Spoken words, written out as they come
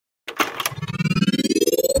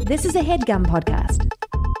This is a HeadGum podcast.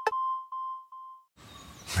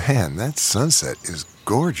 Man, that sunset is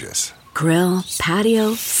gorgeous. Grill,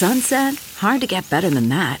 patio, sunset. Hard to get better than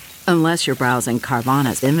that. Unless you're browsing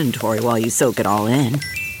Carvana's inventory while you soak it all in.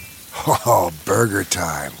 Oh, burger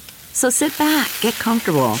time. So sit back, get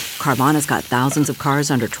comfortable. Carvana's got thousands of cars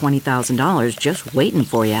under $20,000 just waiting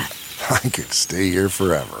for you. I could stay here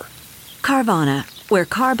forever. Carvana, where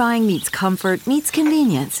car buying meets comfort meets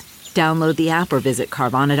convenience. Download the app or visit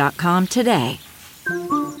Carvana.com today.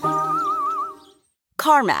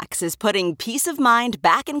 CarMax is putting peace of mind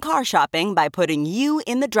back in car shopping by putting you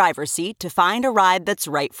in the driver's seat to find a ride that's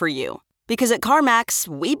right for you. Because at CarMax,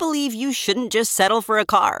 we believe you shouldn't just settle for a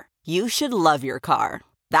car. You should love your car.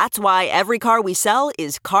 That's why every car we sell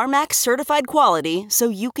is CarMax certified quality, so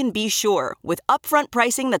you can be sure with upfront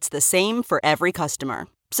pricing that's the same for every customer.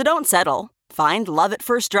 So don't settle. Find love at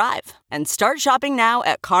first drive and start shopping now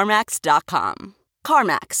at CarMax.com.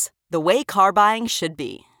 CarMax, the way car buying should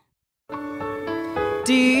be.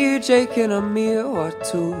 DJ, can a meal or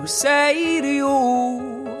two say to you?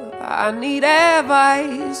 I need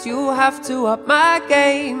advice, you have to up my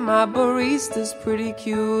game. My barista's pretty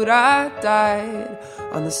cute, I died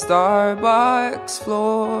on the Starbucks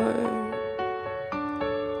floor.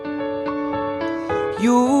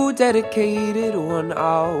 You dedicated 1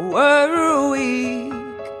 hour a week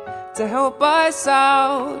to help us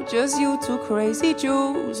out. Just you two crazy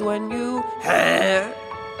Jews when you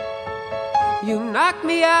knock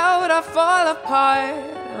me out, I fall apart,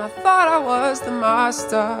 and I thought I was the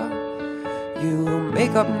master. You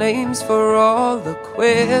make up names for all the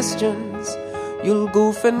questions. You'll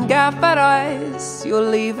goof and gaff at us,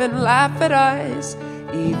 you'll even laugh at us,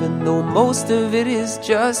 even though most of it is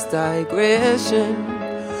just digression.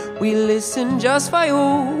 We listen just for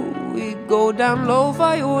you, we go down low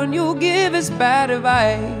for you, and you give us bad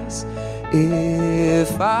advice.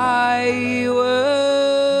 If I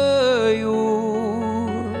were you,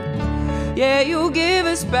 yeah, you give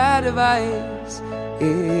us bad advice.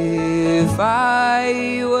 If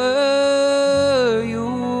I were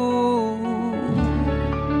you.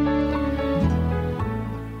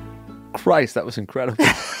 Christ, that was incredible.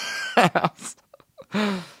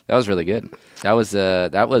 That was really good. That was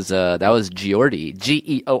Geordie,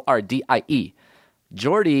 Geordie.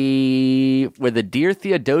 Geordie with a Dear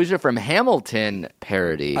Theodosia from Hamilton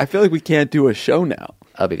parody. I feel like we can't do a show now.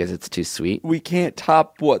 Oh, because it's too sweet? We can't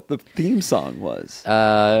top what the theme song was.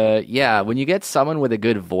 Yeah, when you get someone with a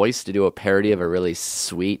good voice to do a parody of a really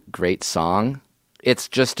sweet, great song, it's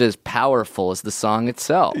just as powerful as the song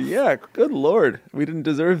itself. Yeah, good Lord. We didn't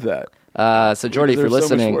deserve that. So, Jordy, if you're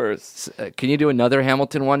listening, so can you do another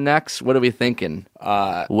Hamilton one next? What are we thinking?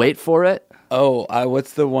 Wait for it? Oh,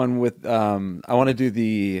 what's the one with, I want to do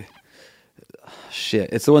the, shit,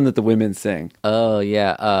 it's the one that the women sing. Oh,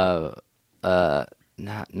 yeah,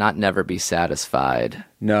 not Never Be Satisfied.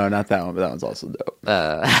 No, not that one, but that one's also dope.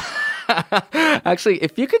 Actually,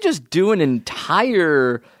 if you could just do an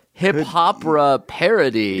entire hip-opera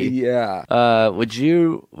parody, yeah. what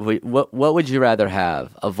would you rather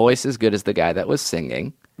have? A voice as good as the guy that was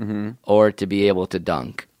singing, or to be able to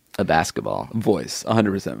dunk a basketball? Voice,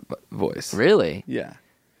 100% voice. Really? Yeah.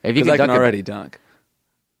 If you I can already dunk.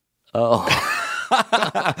 Oh.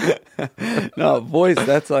 No, voice,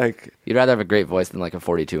 that's like... You'd rather have a great voice than like a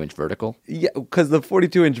 42-inch vertical? Yeah, because the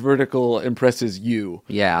 42-inch vertical impresses you.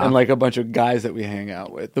 Yeah. And like a bunch of guys that we hang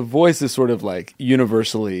out with. The voice is sort of like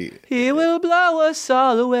universally... He will blow us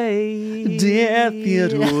all away. Dear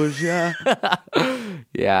Theodosia.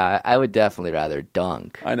 Yeah, I would definitely rather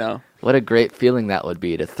dunk. I know. What a great feeling that would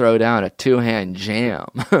be to throw down a two-hand jam.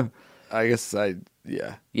 I guess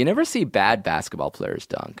yeah. You never see bad basketball players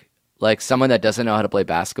dunk. Like someone that doesn't know how to play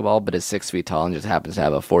basketball but is 6 feet tall and just happens to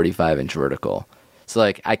have a 45-inch vertical. So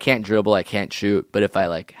like I can't dribble, I can't shoot, but if I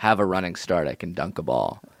like have a running start, I can dunk a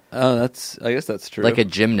ball. Oh, I guess that's true. Like a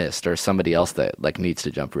gymnast or somebody else that like needs to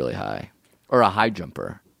jump really high. Or a high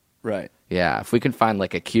jumper. Right. Yeah, if we can find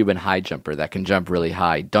like a Cuban high jumper that can jump really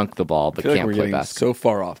high, dunk the ball, but can't play basketball. So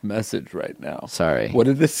far off message right now. Sorry. Where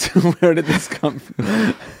did this come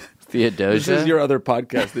from? Theodosia? This is your other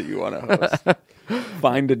podcast that you want to host.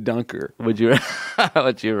 Find a dunker. Would you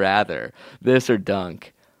rather this or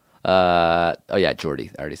dunk? Oh yeah,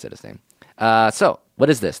 Jordy. I already said his name. So what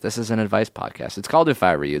is this? This is an advice podcast. It's called If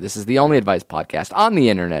I Were You. This is the only advice podcast on the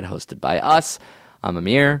internet hosted by us. I'm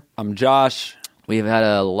Amir. I'm Josh. We've had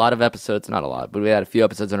a lot of episodes, not a lot, but we had a few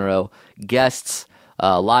episodes in a row. Guests,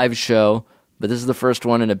 live show. But this is the first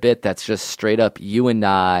one in a bit that's just straight up you and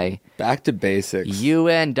I. Back to basics. You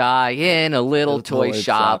and I in a little toy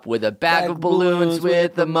shop with a bag of balloons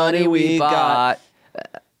with the money we bought.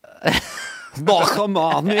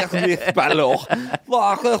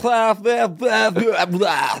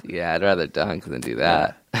 Yeah, I'd rather dunk than do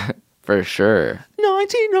that. For sure.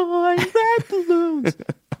 99 red balloons.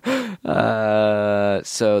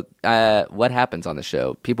 So what happens on the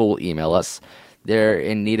show? People will email us. They're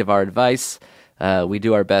in need of our advice. We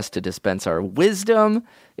do our best to dispense our wisdom.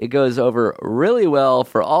 It goes over really well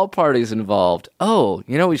for all parties involved. Oh,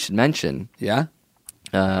 you know what we should mention? Yeah?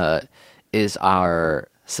 Is our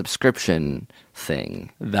subscription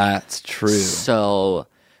thing. That's true. So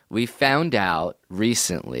we found out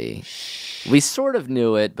recently, we sort of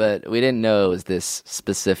knew it, but we didn't know it was this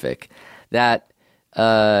specific, that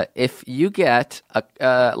if you get,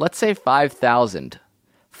 let's say 5,000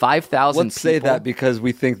 Let's say people- that because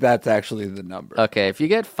we think that's actually the number. Okay, if you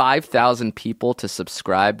get 5,000 people to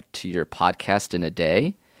subscribe to your podcast in a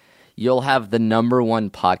day, you'll have the number one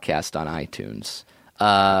podcast on iTunes,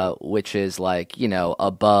 which is like,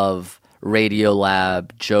 above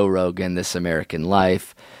Radiolab, Joe Rogan, This American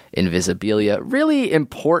Life, Invisibilia. Really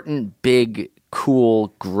important, big,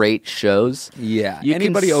 cool, great shows. Yeah. You can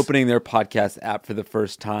Anybody s- opening their podcast app for the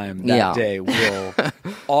first time that Yeah. day will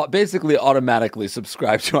basically automatically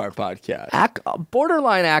subscribe to our podcast.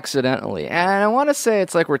 Borderline accidentally. And I want to say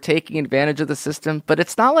it's like we're taking advantage of the system, but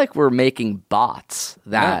it's not like we're making bots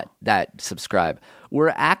that subscribe.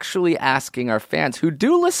 We're actually asking our fans who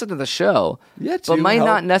do listen to the show, Yeah, but to might help.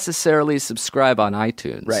 not necessarily subscribe on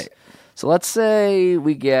iTunes. Right. So let's say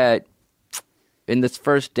we get, in this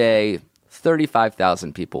first day,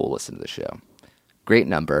 35,000 people will listen to the show. Great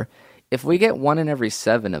number. If we get 1 in every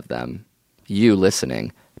 7 of them, you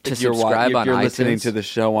listening, to If you're subscribe on if you're iTunes. listening to the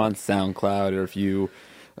show on SoundCloud, or if you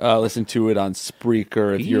listen to it on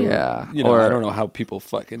Spreaker, if you're, Yeah, or or I don't know how people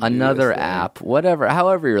fucking do another this thing. app, whatever,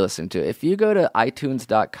 however you're listening to it. If you go to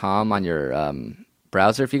iTunes.com on your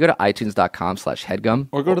browser, if you go to iTunes.com/headgum,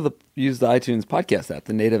 Or use the iTunes podcast app,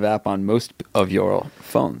 the native app on most of your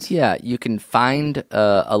phones. yeah, you can find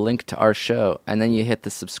a link to our show, and then you hit the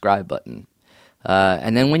subscribe button.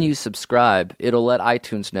 And then when you subscribe, it'll let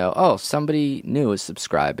iTunes know, oh, somebody new is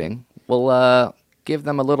subscribing. We'll give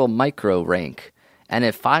them a little micro rank. And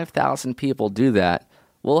if 5,000 people do that,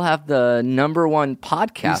 we'll have the number one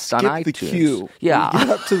podcast on Skip iTunes. the queue. Yeah. We get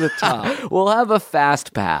up to the top. We'll have a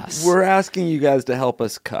fast pass. We're asking you guys to help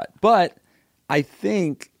us cut. But I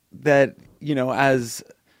think that, as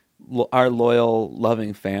our loyal,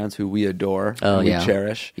 loving fans who we adore and we yeah.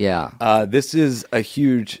 cherish, Yeah. this is a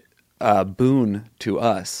huge boon to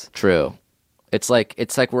us. True. It's like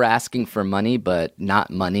we're asking for money, but not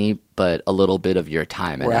money, but a little bit of your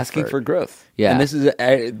time. We're and asking effort. for growth. Yeah. And this is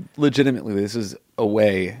legitimately, this is a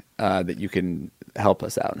way that you can help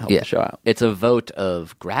us out and help the show out. It's a vote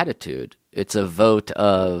of gratitude. It's a vote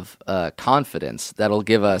of confidence that'll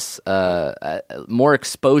give us more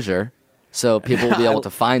exposure, so people will be able to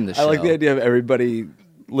find the show. I like the idea of everybody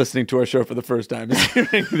listening to our show for the first time is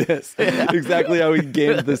hearing this. Exactly how we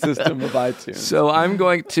gamed the system of iTunes. So I'm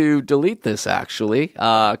going to delete this, actually.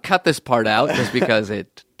 Cut this part out just because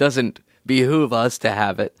it doesn't behoove us to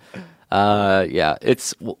have it. Yeah,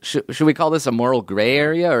 it's. Should we call this a moral gray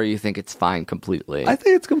area, or you think it's fine completely? I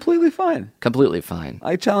think it's completely fine. Completely fine.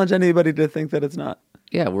 I challenge anybody to think that it's not.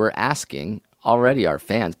 Yeah, we're asking already our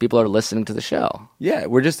fans. People are listening to the show. Yeah,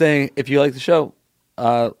 we're just saying, if you like the show,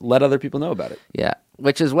 let other people know about it. Yeah,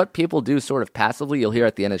 which is what people do sort of passively. You'll hear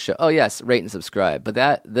at the end of the show, oh, yes, rate and subscribe.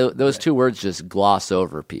 But those two words just gloss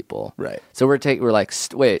over people. Right. So we're like,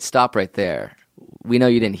 wait, stop right there. We know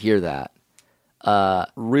you didn't hear that.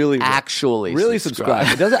 Really subscribe.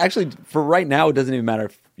 It doesn't actually, for right now, it doesn't even matter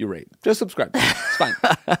if you rate. Just subscribe. It's fine.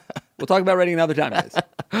 We'll talk about rating another time, guys.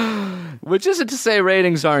 Which isn't to say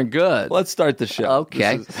ratings aren't good. Let's start the show.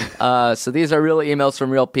 Okay. So these are real emails from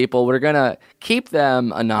real people. We're going to keep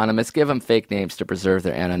them anonymous, give them fake names to preserve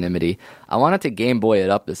their anonymity. I wanted to Game Boy it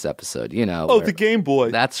up this episode, the Game Boy.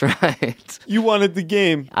 That's right. You wanted the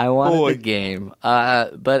game. I wanted Boy. the game.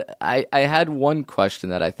 But I had one question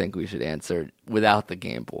that I think we should answer without the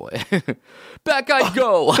Game Boy. Back I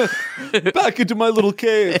go. Back into my little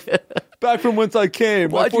cave. Back from whence I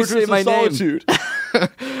came. Why'd my you fortress say my of name? solitude.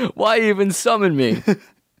 Why even summon me?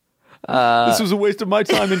 This was a waste of my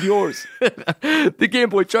time and yours. The Game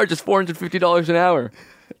Boy charges $450 an hour.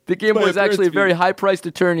 The Game Boy is actually a very high-priced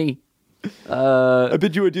attorney. I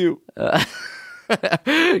bid you adieu.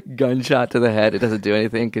 Gunshot to the head. It doesn't do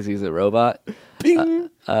anything because he's a robot. Bing.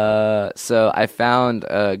 So I found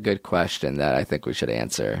a good question that I think we should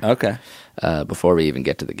answer Okay. before we even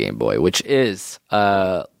get to the Game Boy, which is,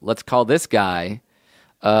 let's call this guy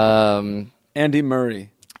Andy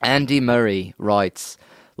Murray. Andy Murray writes,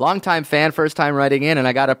 longtime fan, first time writing in, and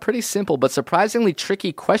I got a pretty simple but surprisingly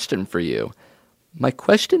tricky question for you. My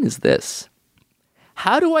question is this.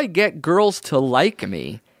 How do I get girls to like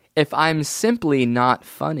me if I'm simply not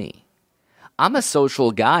funny? I'm a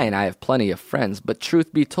social guy and I have plenty of friends, but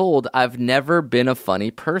truth be told, I've never been a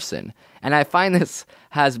funny person. And I find this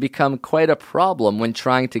has become quite a problem when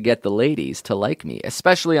trying to get the ladies to like me,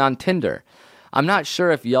 especially on Tinder. I'm not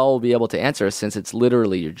sure if y'all will be able to answer since it's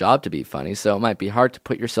literally your job to be funny, so it might be hard to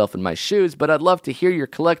put yourself in my shoes, but I'd love to hear your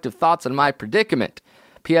collective thoughts on my predicament.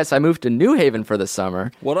 P.S. I moved to New Haven for the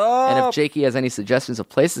summer. What up? And if Jakey has any suggestions of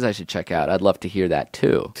places I should check out, I'd love to hear that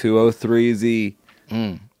too. 203Z.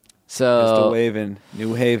 So, Mr. Waven,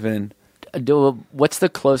 New Haven. What's the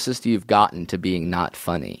closest you've gotten to being not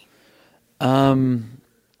funny? I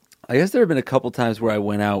guess there have been a couple times where I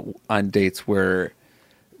went out on dates where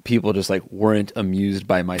people just like weren't amused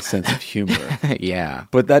by my sense of humor. Yeah.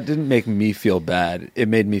 But that didn't make me feel bad. It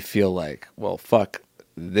made me feel like, well, fuck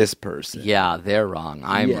this person. Yeah, they're wrong.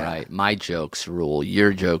 I'm right. My jokes rule.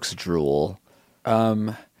 Your jokes drool.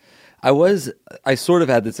 I sort of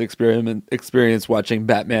had this experience watching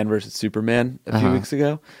Batman versus Superman a few weeks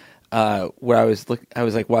ago, where I was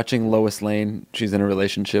like watching Lois Lane. She's in a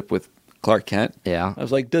relationship with Clark Kent. Yeah. I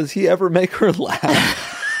was like, does he ever make her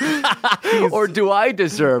laugh? Or do I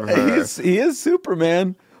deserve her? He is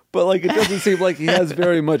Superman, but like it doesn't seem like he has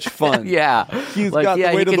very much fun. Yeah. He's got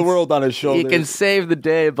the weight of the world on his shoulders. He can save the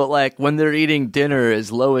day, but like when they're eating dinner,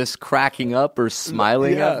 is Lois cracking up or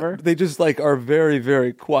smiling at her? They just like are very,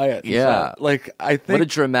 very quiet. Yeah. Like I think what a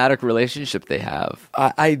dramatic relationship they have.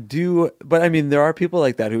 I do, but I mean, there are people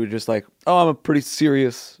like that who are just like, oh, I'm a pretty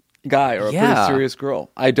serious guy or a pretty serious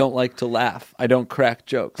girl. I don't like to laugh. I don't crack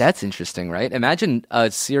jokes. That's interesting, right? Imagine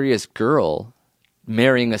a serious girl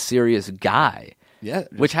marrying a serious guy. Yeah.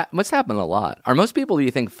 Which must happen a lot. Are most people, do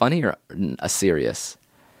you think, funny or serious?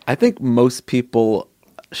 I think most people,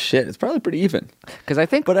 it's probably pretty even. Because I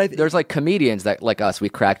think there's like comedians that, like us, we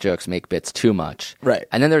crack jokes, make bits too much. Right.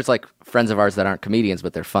 And then there's like friends of ours that aren't comedians,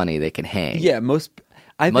 but they're funny. They can hang. Yeah, most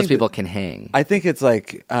people can hang. I think it's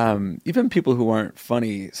like even people who aren't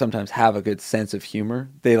funny sometimes have a good sense of humor.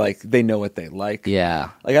 They know what they like.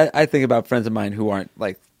 Yeah. Like I think about friends of mine who aren't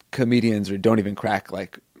like comedians or don't even crack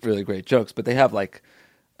like really great jokes, but they have like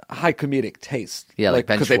high comedic taste. Yeah, like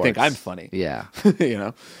Ben Schwartz. Because they think I'm funny. Yeah. You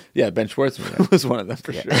know? Yeah, Ben Schwartz was one of them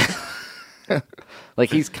for sure. Like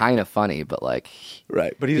he's kind of funny, but like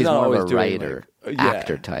right, but he's not more always of a writer,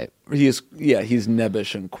 actor type. He's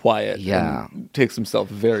nebbish and quiet. Yeah, and takes himself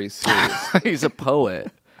very serious. He's a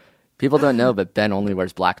poet. People don't know, but Ben only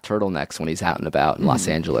wears black turtlenecks when he's out and about in Los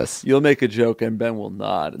Angeles. You'll make a joke and Ben will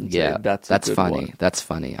nod and say, that's funny. One. That's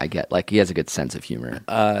funny. I get like he has a good sense of humor.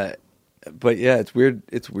 But yeah, it's weird.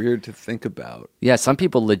 It's weird to think about. Yeah, some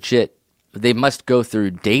people legit they must go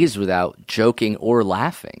through days without joking or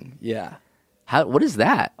laughing. Yeah. What is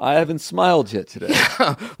that? I haven't smiled yet today.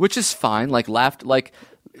 Which is fine. Like laughed. Like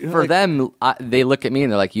for them, they look at me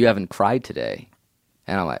and they're like, "You haven't cried today."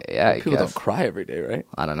 And I'm like, yeah, people don't cry every day, right?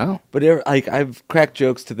 I don't know. But like I've cracked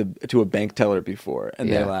jokes to a bank teller before, and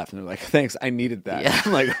they laugh and they're like, "Thanks, I needed that." Yeah.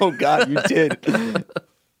 I'm like, "Oh God, you did."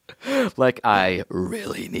 Like I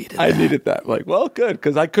really needed. I needed that. Like, well, good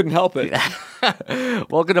because I couldn't help it.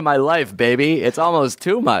 Welcome to my life, baby. It's almost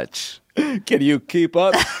too much. Can you keep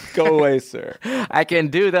up? Go away, sir. I can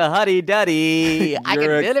do the huddy-duddy. I can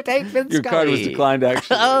meditate Vince Your card was declined,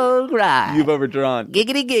 actually. Oh, right. You've overdrawn.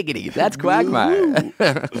 Giggity, giggity. That's Quagmire.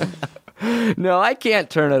 No, I can't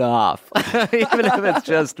turn it off, even if it's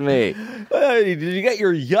just me. Hey, did you get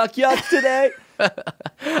your yuck today?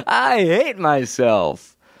 I hate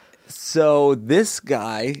myself. So this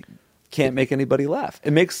guy can't make anybody laugh.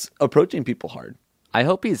 It makes approaching people hard. I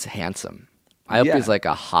hope he's handsome. I hope he's like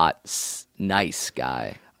a hot, nice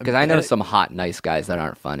guy. Because I know some hot, nice guys that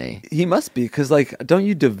aren't funny. He must be, because like, don't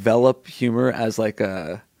you develop humor as like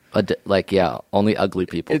only ugly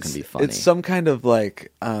people can be funny. It's some kind of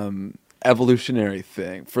like evolutionary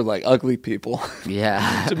thing for like ugly people.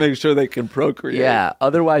 Yeah. To make sure they can procreate. Yeah.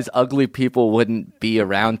 Otherwise, ugly people wouldn't be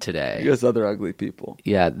around today. Yes, other ugly people.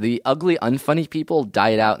 Yeah. The ugly, unfunny people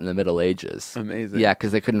died out in the Middle Ages. Amazing. Yeah,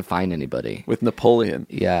 because they couldn't find anybody. With Napoleon.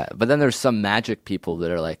 Yeah. But then there's some magic people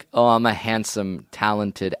that are like, oh, I'm a handsome,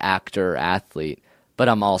 talented actor, athlete, but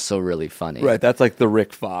I'm also really funny. Right, that's like the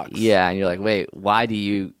Rick Fox. Yeah, and you're like, wait, why do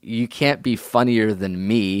you can't be funnier than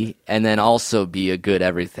me and then also be a good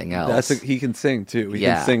everything else? He can sing too. He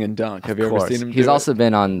can sing and dunk. Have you ever seen him do He's also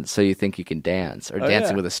been on So You Think You Can Dance or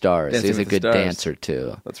Dancing with the Stars. Dancing so he's a good dancer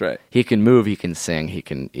too. That's right. He can move, he can sing, he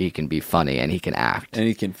can be funny, and he can act. And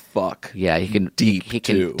he can fuck. Yeah, he can he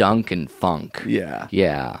can dunk and funk. Yeah.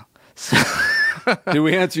 Yeah. Did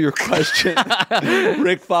we answer your question?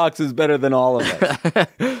 Rick Fox is better than all of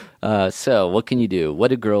us. So what can you do? What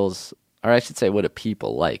do girls, or I should say, what do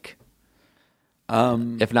people like?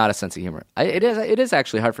 If not a sense of humor, it is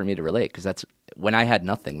actually hard for me to relate because that's when I had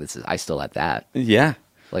nothing. I still had that. Yeah.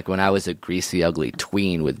 Like when I was a greasy, ugly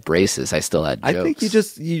tween with braces, I still had jokes. I think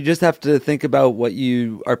you just have to think about what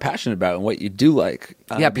you are passionate about and what you do like.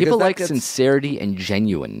 Yeah, people like sincerity and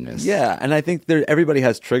genuineness. Yeah, and I think everybody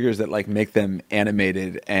has triggers that like make them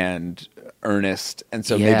animated and earnest, and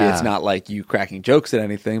so maybe it's not like you cracking jokes at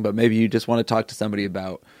anything, but maybe you just want to talk to somebody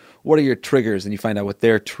about what are your triggers, and you find out what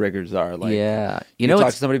their triggers are. Like, you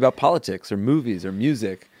talk to somebody about politics or movies or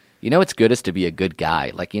music. You know what's good is to be a good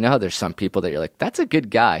guy. Like, you know how there's some people that you're like, that's a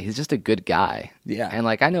good guy. He's just a good guy. Yeah. And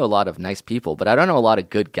like, I know a lot of nice people, but I don't know a lot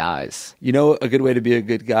of good guys. You know a good way to be a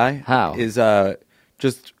good guy? How? Is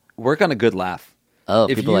just work on a good laugh. Oh,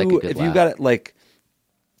 people like a good laugh. If you got it, like,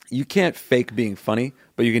 you can't fake being funny,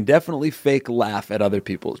 but you can definitely fake laugh at other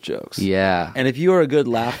people's jokes. Yeah. And if you are a good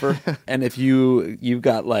laugher, and if you've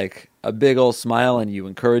got like a big old smile and you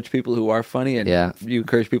encourage people who are funny and you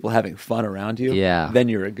encourage people having fun around you, then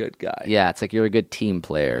you're a good guy. Yeah, it's like you're a good team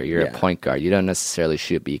player. You're a point guard. You don't necessarily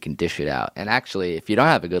shoot, but you can dish it out. And actually, if you don't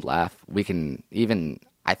have a good laugh, we can even,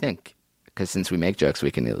 I think, because since we make jokes,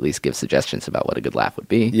 we can at least give suggestions about what a good laugh would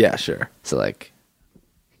be. Yeah, sure. So like...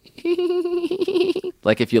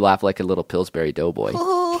 like if you laugh like a little Pillsbury Doughboy.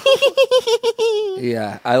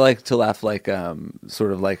 Yeah, I like to laugh like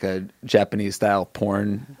sort of like a Japanese style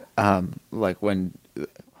porn, like when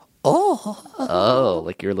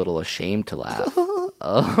like you're a little ashamed to laugh.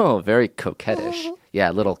 Oh, very coquettish.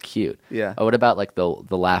 Yeah, a little cute. Yeah. Oh, what about like the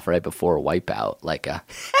laugh right before Wipeout, like a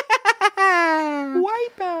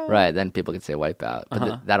Wipeout. Right, then people can say Wipeout,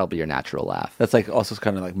 but that'll be your natural laugh. That's like also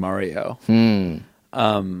kind of like Mario.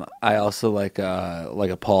 I also like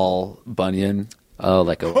a Paul Bunyan. Oh,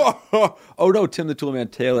 like a oh no, Tim the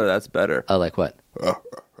Toolman Taylor. That's better. Oh, like what?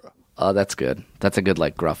 Oh, that's good. That's a good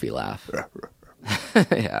like gruffy laugh.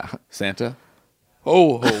 Yeah. Santa.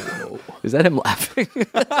 Ho ho ho. Is that him laughing?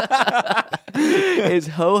 Is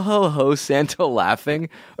ho ho ho Santa laughing,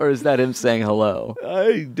 or is that him saying hello?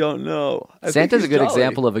 I don't know. Santa's a good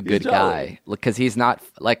example of a good guy because he's not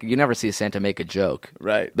like you never see Santa make a joke,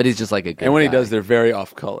 right? But he's just like a good. And when guy. he does, they're very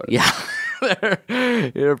off color. Yeah.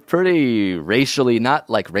 You're pretty racially,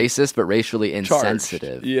 not like racist, but racially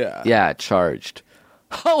insensitive. Yeah. Yeah, charged.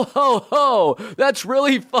 Ho, ho, ho! That's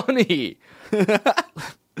really funny.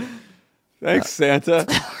 Thanks, Santa.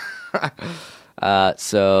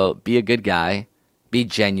 So be a good guy. Be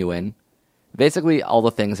genuine. Basically, all the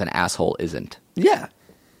things an asshole isn't. Yeah.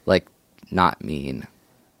 Like, not mean.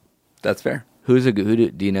 That's fair. Who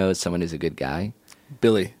do you know someone who's a good guy?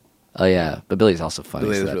 Billy. Oh, yeah. But Billy's also funny,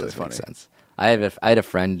 Billy so is that really doesn't make funny. sense. I had a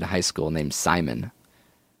friend in high school named Simon.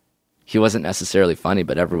 He wasn't necessarily funny,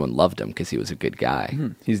 but everyone loved him because he was a good guy.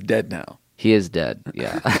 He's dead now. He is dead,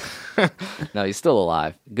 yeah. No, he's still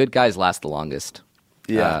alive. Good guys last the longest.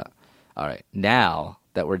 Yeah. All right. Now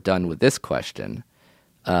that we're done with this question,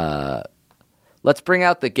 let's bring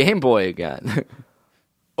out the Game Boy again.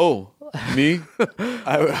 Oh, me?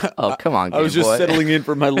 Oh, come on, Game I was just Boy. settling in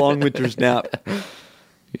for my long winter's nap. You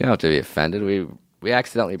don't have to be offended. We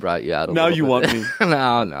accidentally brought you out a Now little you bit. want me.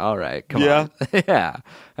 No, all right. Come on. Yeah.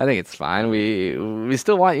 I think it's fine. We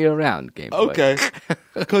still want you around, Game Boy. Okay.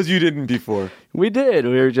 Because you didn't before. We did.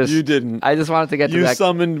 We were just... You didn't. I just wanted to get to You that...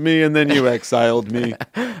 summoned me and then you exiled me.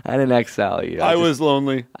 I didn't exile you. I was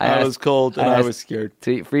lonely. I was cold and I was scared.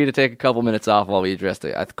 For you to take a couple minutes off while we addressed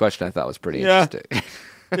a question I thought was pretty Yeah. interesting.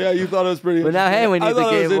 Yeah, you thought it was pretty But now, hey, we need I the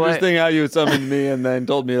thought it was Game Boy. interesting how you summoned me and then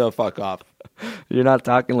told me to fuck off. You're not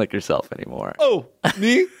talking like yourself anymore. Oh,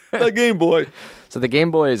 me? The Game Boy. So the Game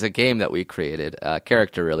Boy is a game that we created, a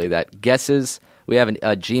character really, that guesses. We have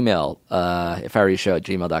a Gmail, if I were you show at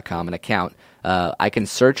gmail.com, an account. I can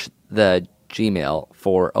search the Gmail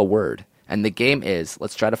for a word. And the game is,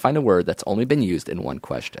 let's try to find a word that's only been used in one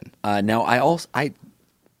question. Now, I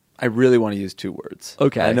really want to use two words.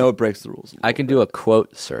 Okay. I know it breaks the rules. I can do a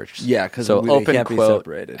quote search. Yeah, 'cause so they open can't be quote,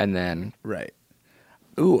 separated. and then Right.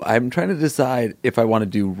 Ooh, I'm trying to decide if I want to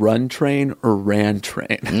do run train or ran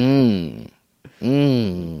train.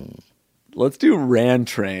 Let's do ran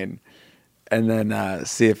train. And then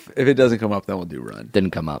see if it doesn't come up, then we'll do run.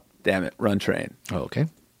 didn't come up. Damn it, run train. Oh, okay.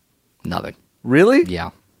 Nothing. Really? Yeah.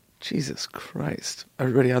 Jesus Christ.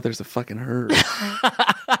 Everybody out there's a fucking herd.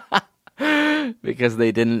 Because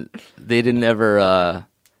they didn't ever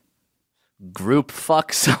group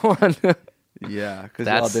fuck someone. Yeah, because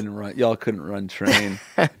That's- y'all couldn't run train.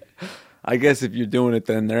 I guess if you're doing it,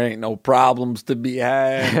 then there ain't no problems to be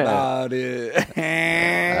had about it.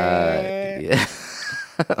 Yeah.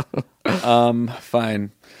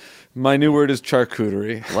 Fine. My new word is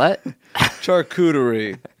charcuterie. What?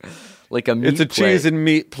 Charcuterie. Like a meat It's a plate. cheese and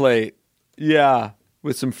meat plate. Yeah,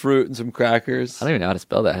 with some fruit and some crackers. I don't even know how to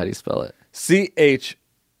spell that. How do you spell it? CharCuterie.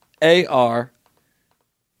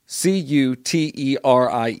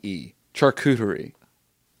 Charcuterie.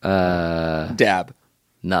 Dab.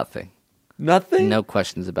 Nothing. Nothing? No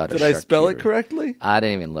questions about it. Did I spell it correctly? I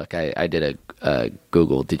didn't even look. I did a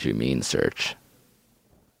Google "Did you mean" search.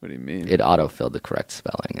 What do you mean? It autofilled the correct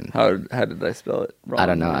spelling. And How did I spell it wrong? I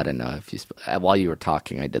don't know. I didn't know if you while you were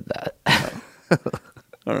talking. I did that.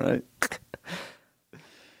 All right.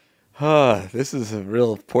 This is a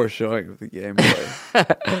real poor showing of the Game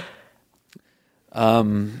Boy.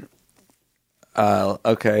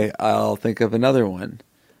 Okay, I'll think of another one.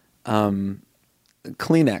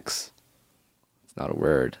 Kleenex. It's not a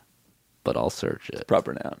word, but I'll search it.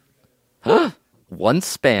 Proper noun. One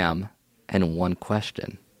spam and one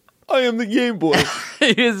question. I am the Game Boy.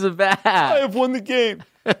 He's I bad. have won the game.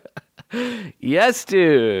 Yes,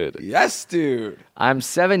 dude. Yes, dude. I'm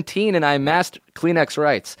 17 and I Kleenex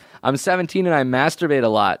writes, I'm 17 and I masturbate a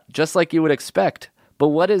lot, just like you would expect. But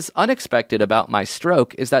what is unexpected about my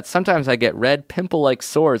stroke is that sometimes I get red pimple-like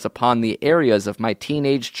sores upon the areas of my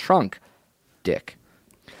teenage trunk. Dick.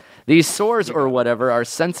 These sores or whatever are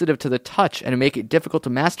sensitive to the touch and make it difficult to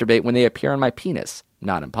masturbate when they appear on my penis.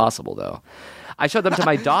 Not impossible, though. I showed them to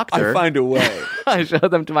my doctor. I find a way. I showed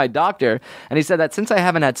them to my doctor, and he said that since I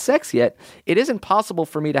haven't had sex yet, it isn't possible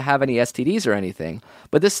for me to have any STDs or anything,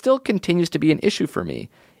 but this still continues to be an issue for me.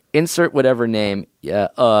 Insert whatever name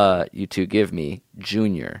you two give me,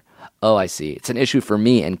 Junior. Oh, I see. It's an issue for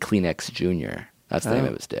me and Kleenex Junior. That's the name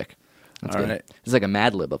of his dick. That's All good. right. It's like a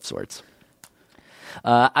Mad Lib of sorts.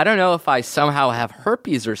 I don't know if I somehow have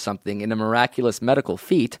herpes or something in a miraculous medical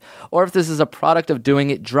feat, or if this is a product of doing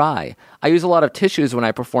it dry. I use a lot of tissues when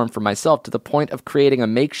I perform for myself to the point of creating a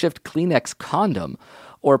makeshift Kleenex condom.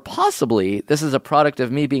 Or possibly this is a product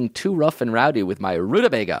of me being too rough and rowdy with my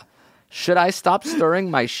rutabaga. Should I stop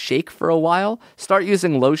stirring my shake for a while, start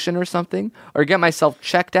using lotion or something, or get myself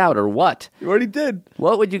checked out, or what? You already did.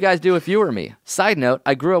 What would you guys do if you were me? Side note,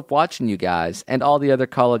 I grew up watching you guys and all the other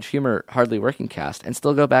College Humor Hardly Working cast and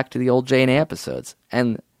still go back to the old J&A episodes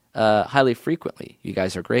and highly frequently. You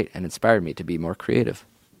guys are great and inspired me to be more creative.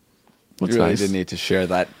 What's You really nice. didn't need to share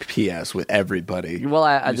that PS with everybody. Well,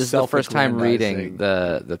 I You this is the first time self-aggrandizing. reading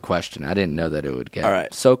the question. I didn't know that it would get All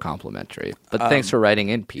right. so complimentary. But thanks for writing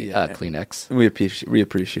in, Kleenex. We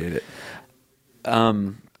appreciate it.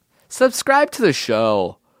 Subscribe to the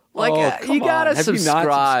show. Like, Oh, come you gotta on. Have you not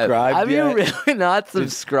subscribe. subscribed Have you yet? really not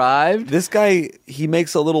subscribed? This guy, he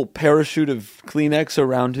makes a little parachute of Kleenex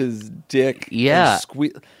around his dick. Yeah.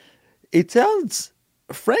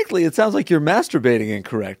 Frankly, it sounds like you're masturbating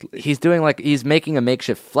incorrectly. He's making a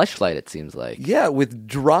makeshift fleshlight, it seems like. Yeah, with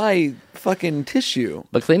dry fucking tissue.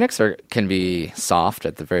 But Kleenex can be soft,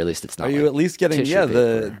 at the very least it's not. Are you like at least getting tissue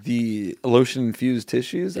paper. the lotion infused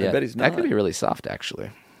tissues? I bet he's not. That could be really soft, actually.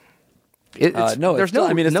 No, there's it's still, no.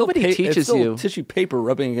 I mean, it's nobody still teaches it's still you. tissue paper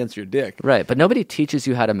rubbing against your dick. Right, but nobody teaches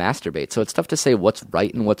you how to masturbate, so it's tough to say what's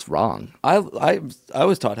right and what's wrong. I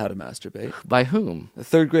was taught how to masturbate. By whom? A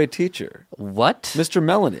third grade teacher, What? Mr.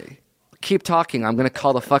 Melanie. Keep talking. I'm going to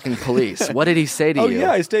call the fucking police. What did he say to Oh you?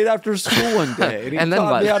 yeah, I stayed after school one day, and he And then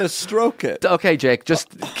taught what? me how to stroke it. Okay, Jake, just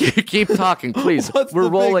keep talking, please. What's We're the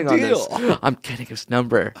big rolling on deal? this. I'm getting his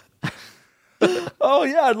number. Oh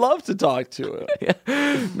yeah, I'd love to talk to him.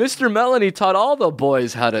 Mr. Melanie taught all the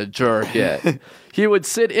boys how to jerk it. He would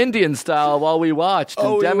sit Indian style while we watched and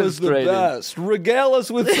Oh, he was the demonstrated. best. Regale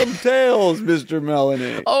us with some tales, Mr.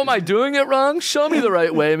 Melanie. Oh, am I doing it wrong? Show me the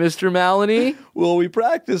right way, Mr. Melanie. Well, we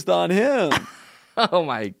practiced on him. Oh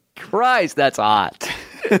my Christ, that's hot.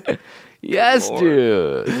 Yes,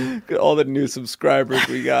 dude. All the new subscribers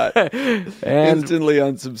we got. Instantly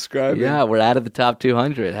unsubscribing. Yeah, we're out of the top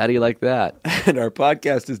 200. How do you like that? And our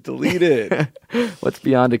podcast is deleted. What's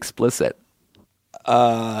beyond explicit?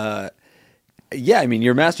 Yeah, I mean,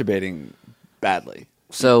 you're masturbating badly.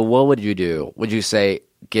 So what would you do? Would you say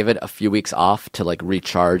give it a few weeks off to like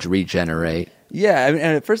recharge, regenerate? Yeah, I mean,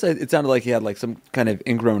 and at first it sounded like he had like some kind of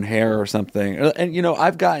ingrown hair or something. And you know,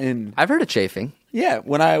 I've heard of chafing. Yeah,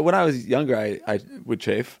 when I was younger, I would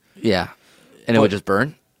chafe. Yeah, and it would just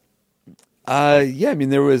burn. Yeah, I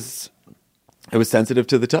mean, it was sensitive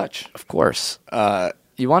to the touch. Of course.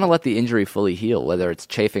 You want to let the injury fully heal, whether it's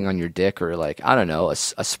chafing on your dick or like, I don't know, a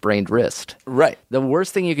sprained wrist. Right. The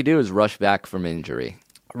worst thing you could do is rush back from injury.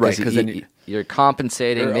 Right, because then you're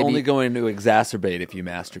compensating. you're maybe only going to exacerbate if you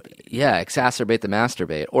masturbate. Yeah, exacerbate the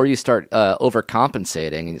masturbate, or you start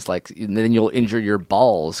overcompensating, and it's like then you'll injure your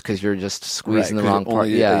balls because you're just squeezing the wrong part.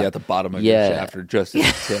 Yeah, at the bottom of your shaft or just at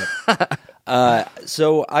the tip.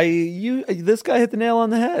 So this guy hit the nail on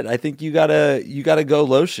the head. I think you gotta go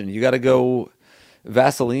lotion. You gotta go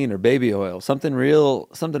Vaseline or baby oil, something real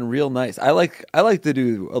nice. I like to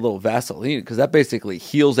do a little Vaseline because that basically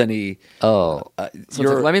heals any. So it's like,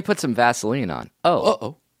 let me put some Vaseline on.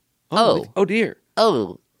 Oh dear.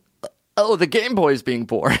 Oh, the Game Boy's being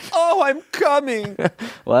born. Oh, I'm coming.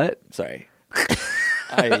 What? Sorry,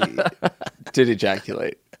 I did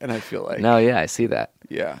ejaculate, and I feel like No, yeah, I see that.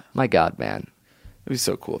 Yeah, My God, man. it'd be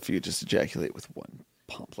so cool if you could just ejaculate with one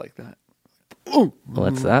pump like that.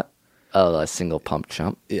 What's that? Oh, a single pump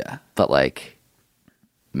chump. Yeah. But like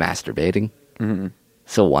masturbating. Mm-hmm.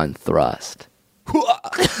 So one thrust.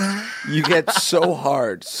 You get so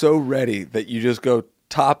hard, so ready that you just go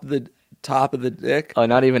top of the dick. Oh,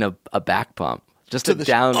 not even a back pump. Just a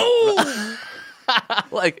down.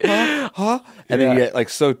 Like, And then you get like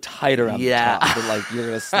so tight around the top that like you're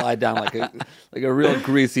gonna slide down like a real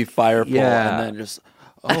greasy fire pole, and then just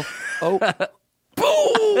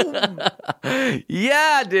boom!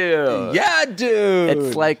 Yeah, dude. Yeah, dude.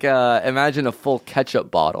 It's like imagine a full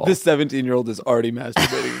ketchup bottle. This 17-year-old is already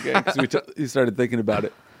masturbating again because he started thinking about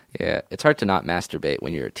it. Yeah, it's hard to not masturbate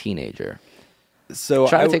when you're a teenager. So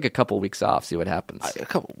Try to take a couple weeks off, see what happens. A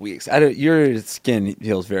couple weeks. Your skin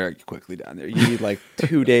heals very quickly down there. You need like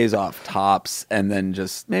 2 days off tops, and then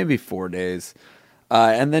just maybe 4 days.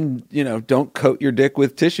 And then, don't coat your dick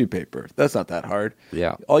with tissue paper. That's not that hard.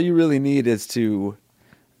 Yeah. All you really need is to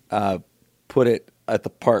put it at the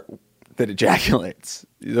part that ejaculates.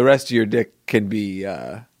 The rest of your dick can be,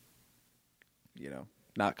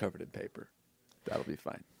 not covered in paper. That'll be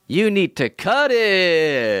fine. You need to cut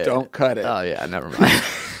it. Don't cut it. Oh, yeah, never mind.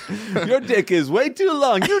 Your dick is way too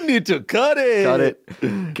long. You need to cut it.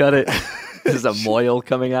 Cut it. There's a moil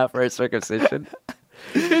coming out for a circumcision.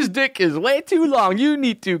 His dick is way too long. You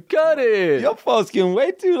need to cut it. Your foreskin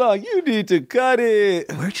way too long. You need to cut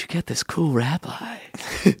it. Where'd you get this cool rabbi?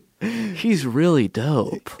 He's really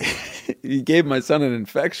dope. He gave my son an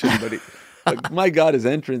infection, but my God, his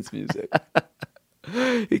entrance music.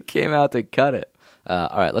 He came out to cut it.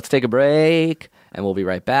 All right, let's take a break, and we'll be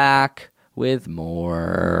right back with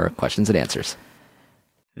more questions and answers.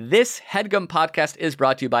 This HeadGum podcast is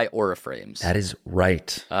brought to you by Aura Frames. That is right.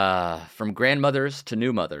 From grandmothers to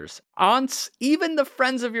new mothers, aunts, even the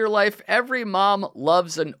friends of your life, every mom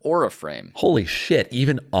loves an Aura frame. Holy shit,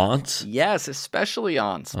 even aunts? Yes, especially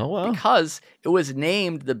aunts. Oh, wow. Because it was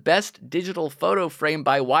named the best digital photo frame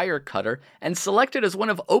by Wirecutter and selected as one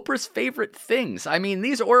of Oprah's favorite things. I mean,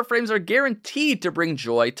 these Aura frames are guaranteed to bring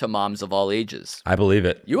joy to moms of all ages. I believe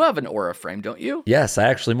it. You have an Aura frame, don't you? Yes, I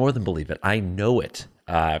actually more than believe it. I know it.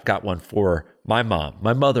 I've got one for my mom,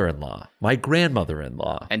 my mother-in-law, my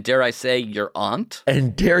grandmother-in-law. And dare I say, your aunt?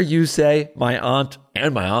 And dare you say, my aunt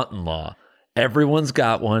and my aunt-in-law. Everyone's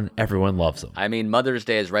got one. Everyone loves them. I mean, Mother's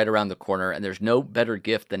Day is right around the corner, and there's no better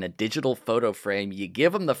gift than a digital photo frame. You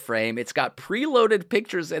give them the frame. It's got preloaded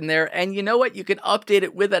pictures in there, and you know what? You can update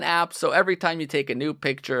it with an app, so every time you take a new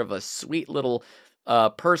picture of a sweet little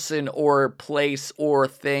person or place or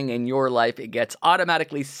thing in your life, it gets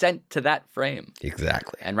automatically sent to that frame.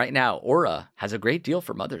 Exactly. And right now, Aura has a great deal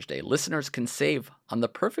for Mother's Day. Listeners can save on the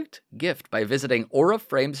perfect gift by visiting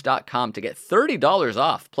auraframes.com to get $30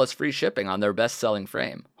 off plus free shipping on their best-selling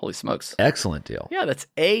frame. Holy smokes. Excellent deal. Yeah, that's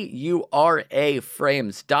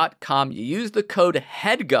auraframes.com. You use the code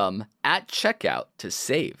HEADGUM at checkout to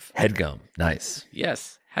save. HeadGum. Nice.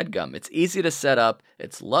 Yes. HeadGum. It's easy to set up.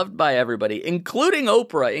 It's loved by everybody, including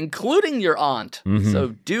Oprah, including your aunt. Mm-hmm.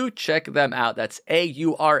 So do check them out. That's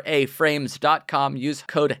auraframes.com. Use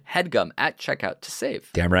code HEADGUM at checkout to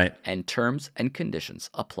save. Damn right. And terms and conditions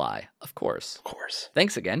apply, of course. Of course.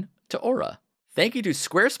 Thanks again to Aura. Thank you to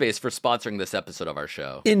Squarespace for sponsoring this episode of our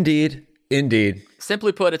show. Indeed. Indeed.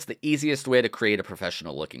 Simply put, it's the easiest way to create a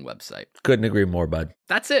professional-looking website. Couldn't agree more, bud.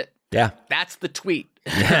 That's it. Yeah. That's the tweet.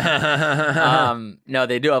 No,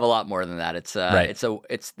 they do have a lot more than that. It's right.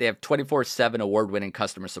 They have 24/7 award-winning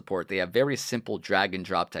customer support. They have very simple drag and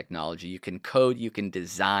drop technology. You can code, you can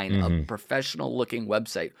design a professional-looking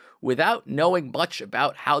website without knowing much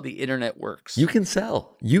about how the internet works. You can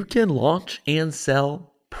sell. You can launch and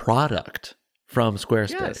sell product from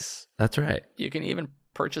Squarespace. Yes. That's right. You can even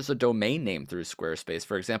purchase a domain name through Squarespace.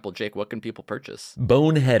 For example, Jake, what can people purchase?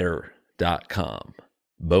 Boneheader.com.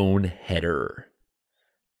 Boneheader.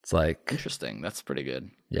 It's like, Interesting. That's pretty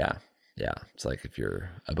good. yeah. Yeah, it's like if you're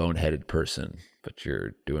a boneheaded person, but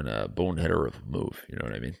you're doing a boneheader move. You know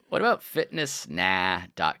what I mean? What about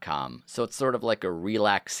fitnessnah.com? So it's sort of like a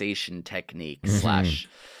relaxation technique slash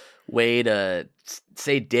way to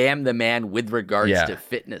say damn the man with regards to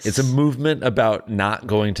fitness. It's a movement about not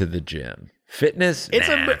going to the gym. Fitness?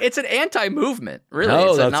 It's an anti-movement, really. No,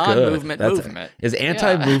 it's a that's non-movement good. movement. Is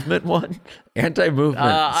anti-movement one?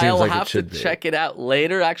 Anti-movement seems I'll like have it should to be. check it out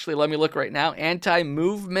later. Actually, let me look right now.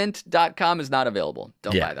 Antimovement.com is not available.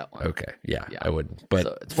 Don't buy that one. Okay. Yeah, I wouldn't. But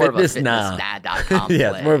So it's more of a fitness fitnessnah.com yeah,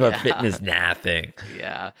 play. it's more of a fitness nah thing.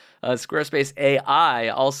 Yeah. Squarespace AI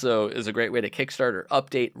also is a great way to kickstart or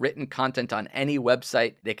update written content on any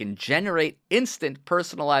website. They can generate instant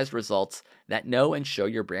personalized results that know and show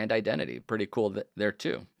your brand identity. Pretty cool there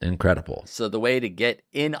too. Incredible. So the way to get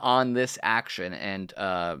in on this action and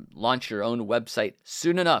launch your own website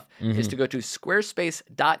soon enough is to go to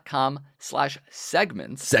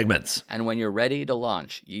squarespace.com/segments. Segments. And when you're ready to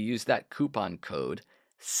launch, you use that coupon code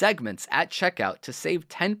segments at checkout to save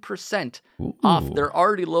 10% off their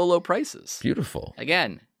already low prices. Beautiful.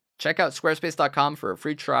 Again, check out squarespace.com for a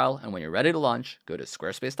free trial. And when you're ready to launch, go to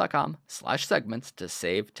squarespace.com/segments to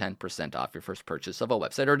save 10% off your first purchase of a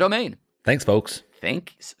website or domain. Thanks, folks.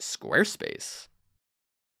 Thanks, Squarespace.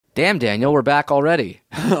 Damn, Daniel, we're back already.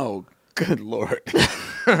 Oh, good Lord.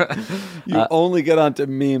 You only get onto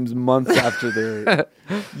memes months after they're...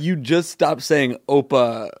 You just stopped saying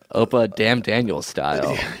Opa. Opa Damn Daniel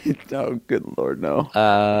style. Oh, good Lord,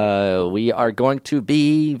 no. We are going to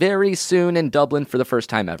be very soon in Dublin for the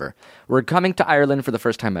first time ever. We're coming to Ireland for the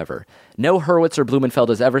first time ever. No Hurwitz or Blumenfeld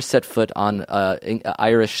has ever set foot on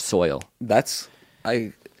Irish soil. That's...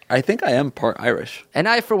 I think I am part Irish. And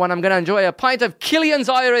I, for one, am going to enjoy a pint of Killian's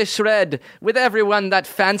Irish Red with everyone that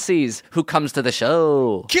fancies who comes to the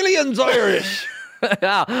show. Killian's Irish!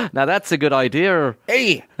 Now that's a good idea.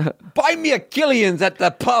 Hey, buy me a Killian's at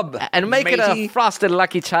the pub. And make it a frosted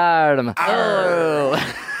Lucky Charm. Oh.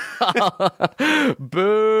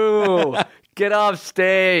 Boo. Get off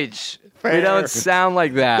stage. Fair. We don't sound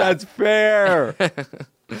like that. That's fair.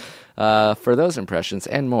 For those impressions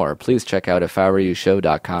and more, please check out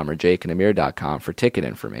ifiwereyoushow.com or jakeandamir.com for ticket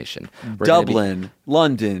information. Dublin,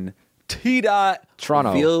 London, T-Dot,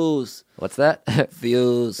 Toronto. Views. What's that?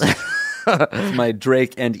 Views. That's my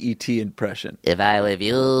Drake and E.T. impression. If I were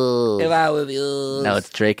you. If I were you. No, it's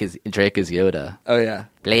Drake is Yoda. Oh, yeah.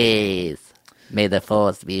 Please, may the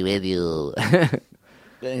force be with you.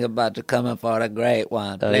 Think about to come in for a great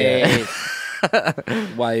one, please. Yeah.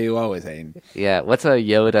 Why are you always hating? Yeah, what's a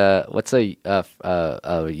Yoda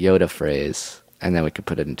phrase? And then we could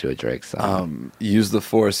put it into a Drake song. Use the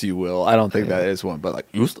force you will. I don't think that is one, but like,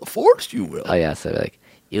 use the force you will. Oh, yeah, so like,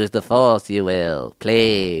 use the force you will,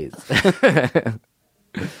 please.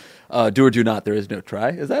 Do or do not, there is no try.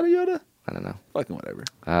 Is that a Yoda? I don't know. Fucking whatever.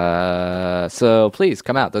 So please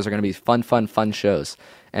come out. Those are going to be fun shows.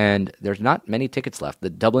 And there's not many tickets left.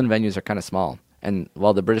 The Dublin venues are kind of small. And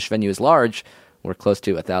while the British venue is large, we're close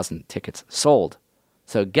to 1,000 tickets sold.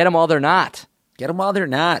 So get them while they're not. Get them while they're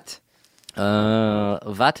not.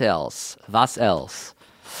 What else? Was else?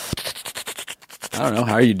 I don't know.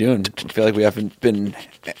 How are you doing? I feel like we haven't been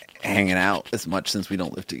hanging out as much since we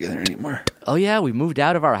don't live together anymore. Oh, yeah, we moved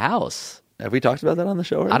out of our house. Have we talked about that on the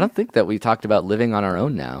show already? I don't think that we talked about living on our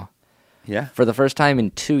own now. Yeah. For the first time in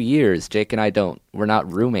 2 years, Jake and I we're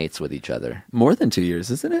not roommates with each other. More than 2 years,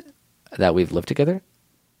 isn't it? That we've lived together?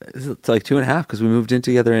 It's like 2.5 because we moved in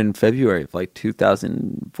together in February of like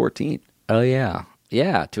 2014. Oh, yeah.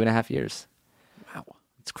 Yeah, 2.5 years. Wow.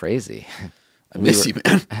 It's crazy. I miss you,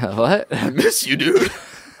 man. What? I miss you, dude.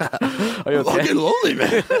 Are you okay? I'm fucking lonely,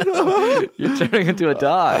 man. You're turning into a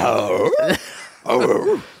dog.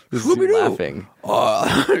 This is you laughing.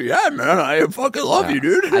 Yeah, man. I fucking love you,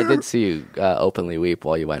 dude. I did see you openly weep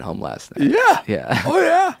while you went home last night. Yeah. Yeah. Oh,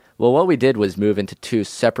 yeah. Well, what we did was move into 2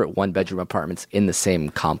 separate one-bedroom apartments in the same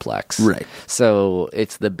complex. Right. So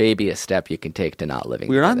it's the babyest step you can take to not living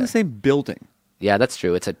We're not in together. the same building. Yeah, that's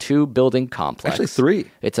true. It's a 2-building complex. Actually, 3.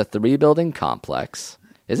 It's a 3-building complex.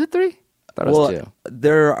 Is it 3? I thought it was 2.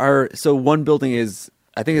 There are... So one building is...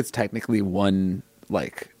 I think it's technically one,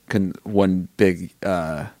 like, one big...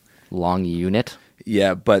 Long unit?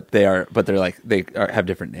 Yeah, but they're like... They have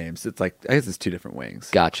different names. It's like... I guess it's 2 different wings.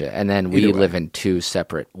 Gotcha. And then we Either way. live in 2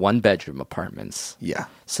 separate one-bedroom apartments. Yeah.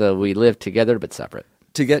 So we live together but separate.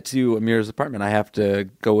 To get to Amir's apartment, I have to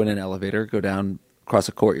go in an elevator, go down, cross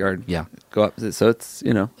a courtyard. Yeah. Go up. So it's,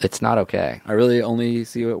 It's not okay. I really only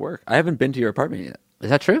see you at work. I haven't been to your apartment yet.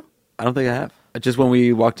 Is that true? I don't think I have. Just when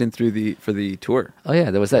we walked in for the tour. Oh,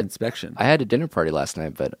 yeah. There was that inspection. I had a dinner party last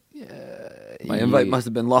night, but... My invite must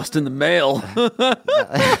have been lost in the mail.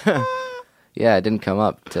 Yeah, it didn't come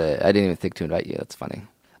up. I didn't even think to invite you. That's funny.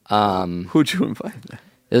 Who'd you invite?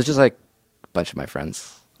 It was just like a bunch of my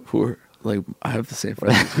friends. Who are like I have the same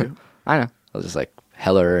friends as you. I know. It was just like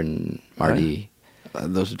Heller and Marty,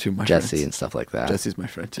 Those are two of my Jesse, friends. and stuff like that. Jesse's my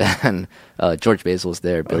friend too. And George Basil was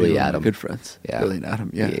there. Billy Adam, good friends. Yeah. Billy and Adam.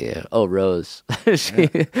 Yeah. Yeah. Oh, Rose.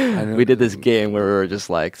 We did this game where we were just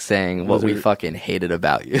like saying what we fucking hated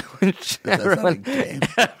about you. Everyone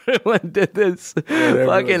did this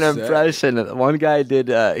fucking said. impression. One guy did.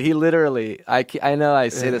 He literally. I know I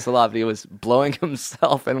say this a lot, but he was blowing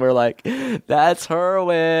himself, and we're like, "That's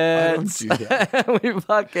Hurwitz." I don't do that. We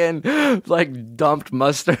fucking like dumped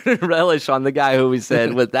mustard and relish on the guy who we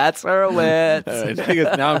said, "But that's Hurwitz."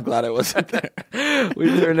 Because now I'm glad I wasn't there. We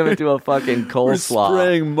turned him into a fucking coleslaw.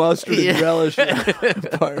 Spraying mustard and relish in my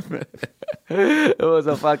apartment. It was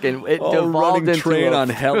a fucking. It devolved running into train a, on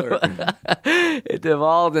Heller. It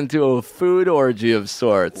devolved into a food orgy of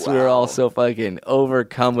sorts. We were all so fucking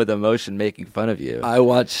overcome with emotion, making fun of you. I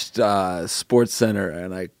watched Sports Center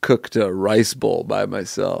and I cooked a rice bowl by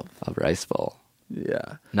myself. A rice bowl.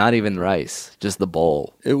 Yeah, Not even rice, just the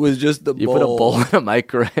bowl. it was just the You bowl. put a bowl in a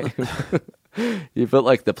microwave. You put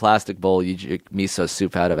like the plastic bowl you drink miso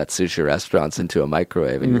soup out of at sushi restaurants into a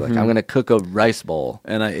microwave, and you're like, I'm going to cook a rice bowl.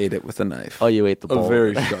 and I ate it with a knife. Oh, you ate the bowl. A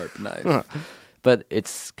very sharp knife. But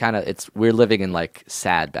we're living in like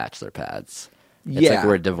sad bachelor pads. It's like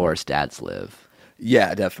where divorced dads live.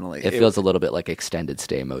 Yeah, definitely. It feels a little bit like extended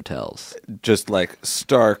stay motels. just like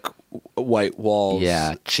stark white walls.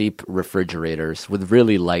 Yeah, cheap refrigerators with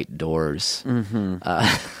really light doors.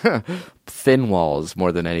 Thin walls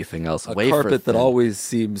more than anything else. A Wafer carpet that thin. always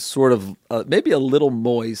seems sort of maybe a little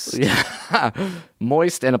moist.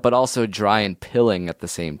 Moist but also dry and pilling at the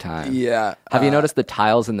same time. Yeah. Have you noticed the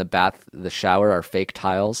tiles in the shower are fake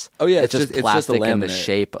tiles? Oh, yeah, it's it's just just a plastic in the laminate.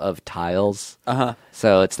 shape of tiles.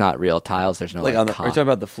 So it's not real tiles. There's no Like like on the, are you talking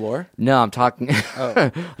about the floor? No, I'm talking.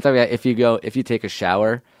 I'm talking about if you take a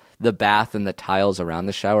shower, the bath and the tiles around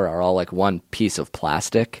the shower are all like one piece of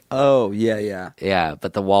plastic. Oh, yeah. Yeah,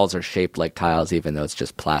 but the walls are shaped like tiles, even though it's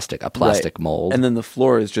just plastic, a plastic Right. mold. And then the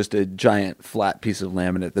floor is just a giant flat piece of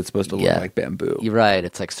laminate that's supposed to look like bamboo. You're right.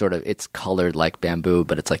 It's like it's colored like bamboo,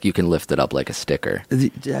 but it's like you can lift it up like a sticker.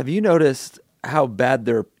 Have you noticed how bad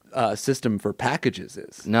their system for packages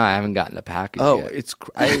is? No, I haven't gotten a package Oh, yet.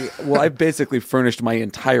 I basically furnished my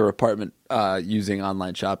entire apartment using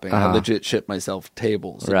online shopping. I legit shipped myself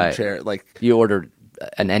tables and Right. chair. Like, You ordered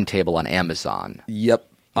an end table on Amazon. yep,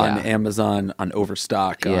 on Yeah. Amazon, on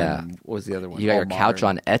Overstock. Yeah. On, what was the other one? You got your All couch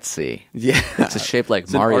Modern. on Etsy. Yeah, It's shaped like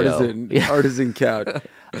It's an Mario. artisan couch.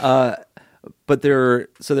 But their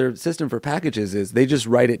system for packages is they just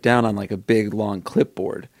write it down on like a big long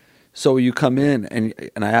clipboard. So you come in and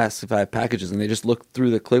I ask if I have packages, and they just look through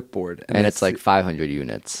the clipboard, And it's like 500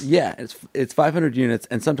 units. yeah, it's 500 units,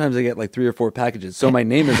 and sometimes I get like 3 or 4 packages. So my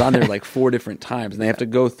name is on there like 4 different times, and they have to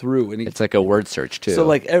go through. And It's like a word search, too. so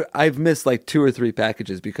like I've missed like 2 or 3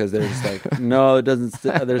 packages because they're just like, no, it doesn't.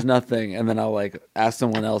 There's nothing, and then I'll like ask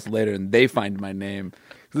someone else later, and they find my name.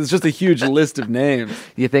 It's just a huge list of names.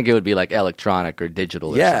 You think it would be like electronic or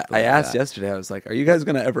digital or Yeah, something I like asked that. yesterday. I was like, "Are you guys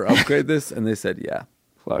going to ever upgrade this?" And they said, "Yeah."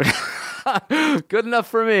 Good enough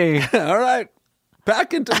for me. All right,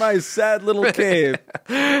 back into my sad little cave.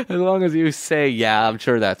 As long as you say, yeah, I'm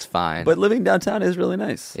sure that's fine. But living downtown is really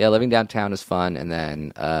nice. yeah, living downtown is fun. And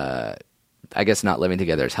then I guess not living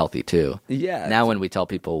together is healthy, too. Yeah. Now when we tell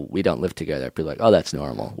people we don't live together, people are like, oh, that's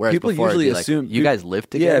normal. Whereas People before, it'd usually be like, assume you guys live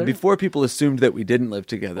together? Yeah, before people assumed that we didn't live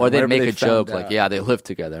together, Or they'd Whenever make they a joke found like, out- yeah, they live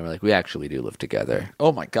together. And we're like, we actually do live together.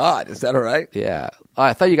 "Oh my God, is that all right?" Yeah. Oh,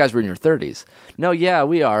 I thought you guys were in your 30s. No, yeah,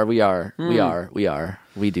 we are.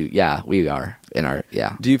 We do. Yeah, we are in our,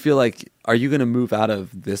 yeah. Do you feel like, are you going to move out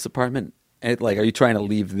of this apartment? And like, are you trying to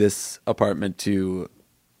leave this apartment to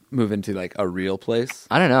move into like a real place?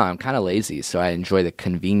 I don't know. I'm kind of lazy, so I enjoy the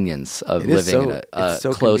convenience of It is living so- in a it's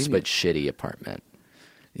so close convenient. but shitty apartment.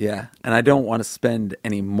 Yeah, and I don't want to spend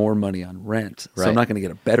any more money on rent, so Right. I'm not going to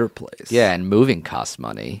get a better place. Yeah, and moving costs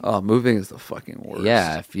money. Oh, moving is the fucking worst.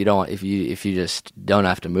 Yeah, if you just don't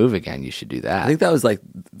have to move again, you should do that. I think that was like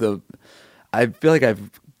I feel like I've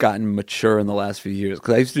gotten mature in the last few years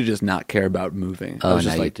because I used to just not care about moving. I Oh, was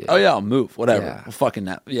just now you like, do. oh yeah, I'll move, whatever. Yeah. Well, fucking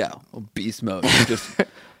that, yeah, beast mode. Just,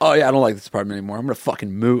 oh yeah, I don't like this apartment anymore. I'm gonna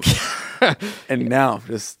fucking move. And now,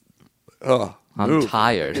 just, I'm move.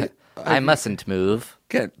 tired. I mustn't move.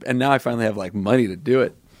 Can't- and now I finally have like money to do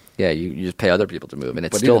it. Yeah, you just pay other people to move, and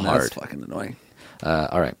it's But still even hard. that's fucking annoying.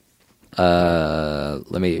 All right.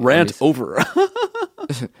 Let me Rant over.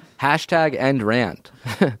 hashtag end rant.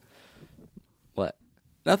 What?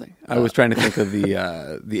 Nothing. I was trying to think of the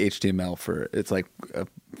HTML for it's like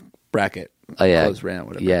bracket. Oh yeah, Close rant,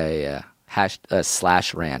 whatever. Yeah.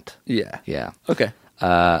 Slash rant. Yeah. Yeah. Okay.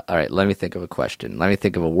 All right. Let me think of a question. Let me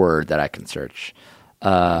think of a word that I can search.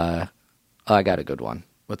 I got a good one.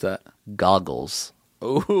 What's that? Goggles.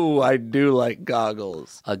 Ooh, I do like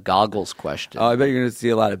goggles. A goggles question. Oh, I bet you're going to see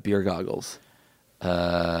a lot of beer goggles.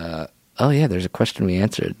 Oh yeah, there's a question we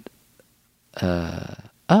answered. I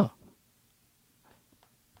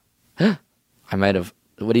might have.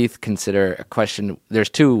 What do you consider a question? There's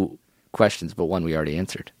two questions, but one we already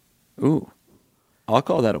answered. Ooh, I'll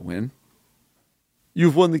call that a win.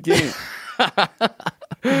 You've won the game. The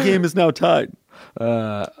game is now tied.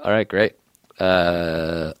 All right, great.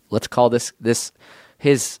 Let's call this.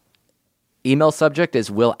 His email subject is,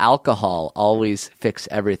 will alcohol always fix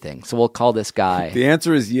everything? So we'll call this guy. The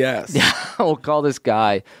answer is yes. We'll call this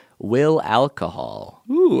guy, Will Alcohol.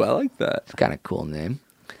 Ooh, I like that. It's kind of a cool name.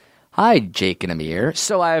 Hi, Jake and Amir.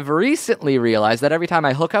 So I've recently realized that every time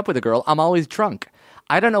I hook up with a girl, I'm always drunk.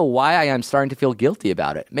 I don't know why I am starting to feel guilty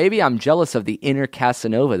about it. Maybe I'm jealous of the inner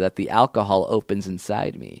Casanova that the alcohol opens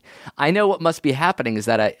inside me. I know what must be happening is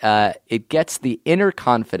that it gets the inner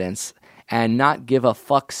confidence and not give a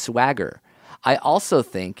fuck swagger. I also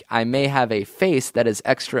think I may have a face that is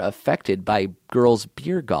extra affected by girls'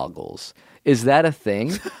 beer goggles. Is that a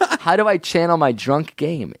thing? How do I channel my drunk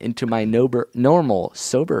game into my normal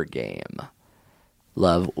sober game?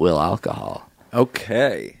 Love, Will Alcohol.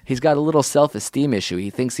 Okay. He's got a little self-esteem issue.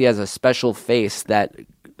 He thinks he has a special face that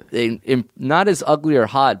not as ugly or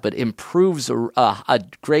hot, but improves a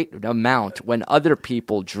great amount when other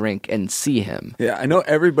people drink and see him. Yeah, I know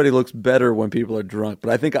everybody looks better when people are drunk, but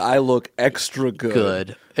I think I look extra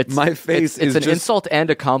good. My face it's is an just, insult and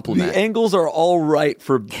a compliment. The angles are all right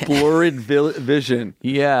for blurred vision.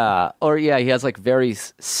 Yeah. Or, yeah, he has like very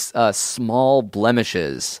small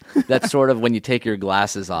blemishes that sort of, when you take your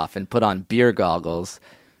glasses off and put on beer goggles,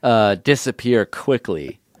 disappear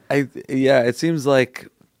quickly. It seems like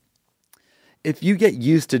if you get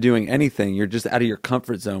used to doing anything, you're just out of your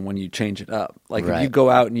comfort zone when you change it up. Like if you go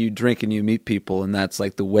out and you drink and you meet people and that's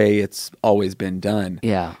like the way it's always been done.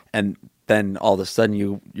 Yeah. And then all of a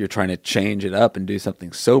sudden you're trying to change it up and do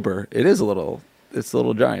something sober. It's a little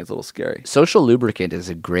jarring. It's a little scary. Social lubricant is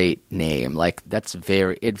a great name. Like it's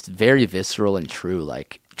very visceral and true.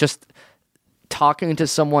 Like just talking to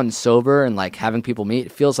someone sober and like having people meet,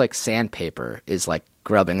 it feels like sandpaper is like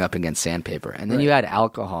grubbing up against sandpaper. And then you add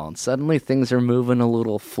alcohol and suddenly things are moving a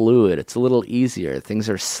little fluid. It's a little easier. Things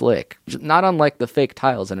are slick. Not unlike the fake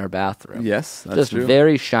tiles in our bathroom. Yes, that's just true.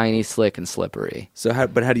 Very shiny, slick, and slippery. So how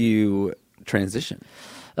do you transition?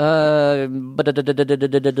 I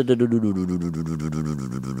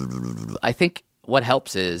think what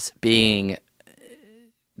helps is being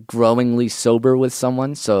growingly sober with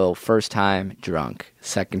someone. So first time drunk,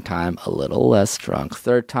 second time a little less drunk,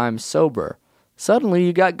 third time sober. Suddenly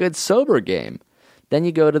you got good sober game. Then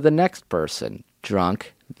you go to the next person,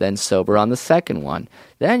 drunk, then sober on the second one.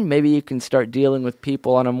 Then maybe you can start dealing with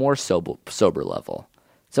people on a more sober level.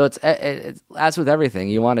 So it's as with everything,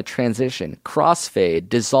 you want to transition, crossfade,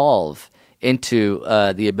 dissolve into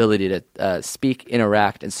the ability to speak,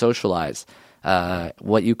 interact, and socialize.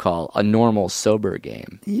 What you call a normal sober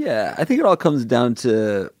game. Yeah, I think it all comes down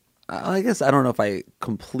to, I guess I don't know if I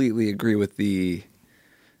completely agree with the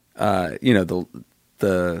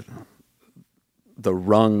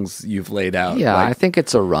rungs you've laid out. Yeah, I think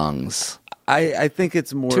it's a rungs. I think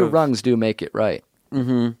it's more two rungs do make it right.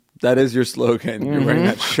 Mm-hmm. That is your slogan. You're wearing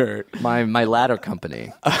that shirt. My ladder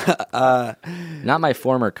company. Not my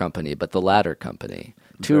former company, but the ladder company.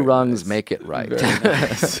 Two rungs make it right. Very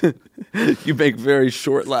nice. You make very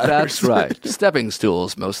short ladders. That's right. Stepping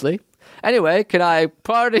stools, mostly. Anyway, can I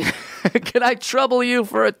trouble you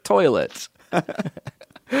for a toilet?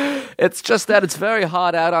 It's just that it's very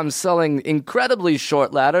hot out. I'm selling incredibly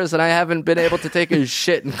short ladders, and I haven't been able to take a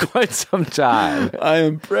shit in quite some time. I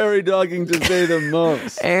am prairie dogging, to say the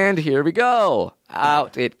most. And here we go.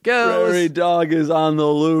 Out it goes. Prairie dog is on the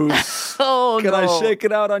loose. Can I shake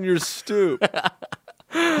it out on your stoop?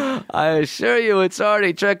 I assure you it's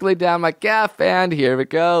already trickling down my calf, and here it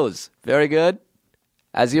goes. Very good.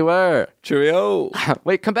 As you were. Cheerio.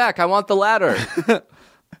 Wait, come back. I want the ladder.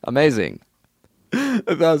 Amazing.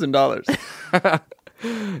 $1,000.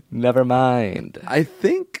 Never mind. I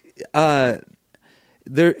think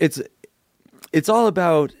it's all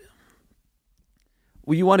about,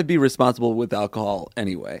 well, you want to be responsible with alcohol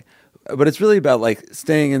anyway, but it's really about like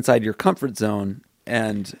staying inside your comfort zone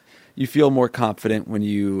and You feel more confident when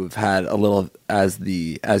you've had a little, as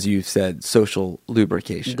you said, social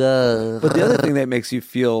lubrication. But the other thing that makes you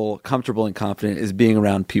feel comfortable and confident is being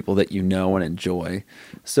around people that you know and enjoy.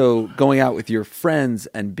 So going out with your friends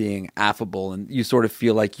and being affable, and you sort of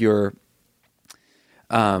feel like you're,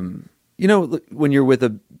 when you're with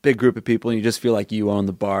a big group of people and you just feel like you own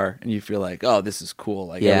the bar and you feel like, oh, this is cool.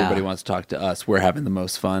 Like everybody wants to talk to us. We're having the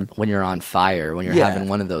most fun. When you're on fire, when you're having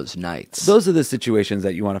one of those nights. Those are the situations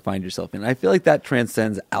that you want to find yourself in. I feel like that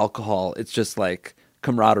transcends alcohol. It's just like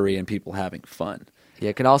camaraderie and people having fun. Yeah,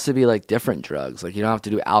 it can also be like different drugs. Like you don't have to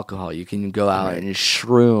do alcohol. You can go out and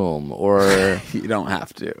shroom or... You don't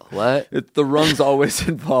have to. What? The run's always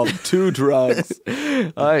involved 2 drugs.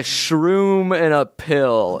 A shroom and a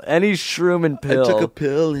pill. Any shroom and pill. I took a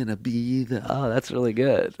pill and a beaver. Oh, that's really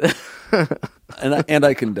good. and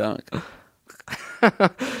I can dunk.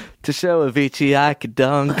 To show Avicii, I could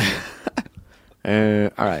dunk. All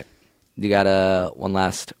right. You got one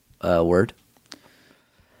last word?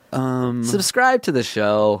 Subscribe to the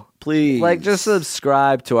show. Please. Like, just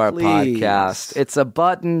subscribe to our podcast. It's a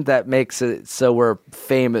button that makes it so we're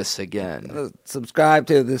famous again. Subscribe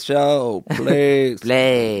to the show, please.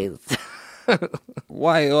 Please.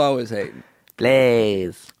 Why you always hating?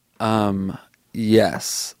 Please.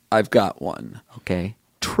 Yes, I've got one. Okay.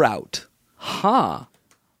 Trout. Huh.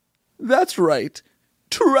 That's right.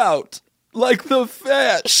 Trout. Like the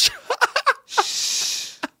fish.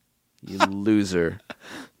 You loser.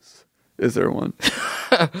 Is there one?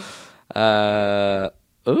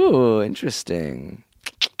 Ooh, interesting.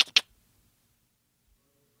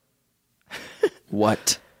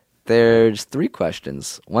 What? There's 3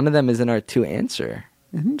 questions. One of them is in our 2 answer.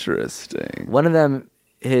 Interesting. One of them,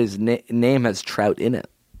 his name has trout in it.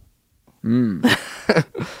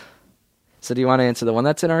 So do you want to answer the one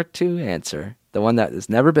that's in our 2 answer? The one that has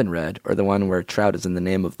never been read, or the one where trout is in the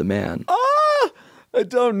name of the man? I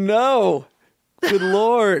don't know. Good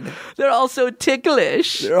Lord. They're all so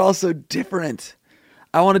ticklish. They're all so different.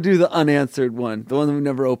 I want to do the unanswered one, the one that we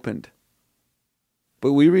never opened.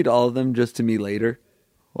 But we read all of them just to me later.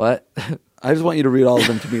 What? I just want you to read all of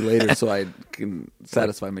them to me later so I can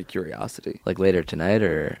satisfy my curiosity. Like later tonight,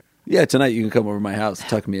 or? Yeah, tonight you can come over to my house,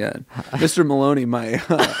 tuck me in. Mr. Maloney, my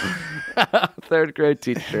 3rd grade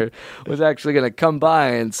teacher, was actually going to come by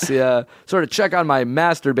and see, sort of check on my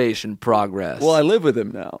masturbation progress. Well, I live with him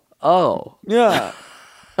now. Oh. Yeah.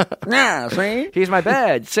 Yeah, see? He's my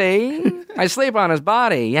bed, see? I sleep on his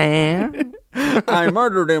body, yeah. I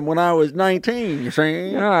murdered him when I was 19, you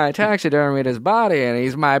see? Oh, I taxidermied his body and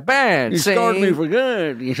he's my bed, He see? scarred me for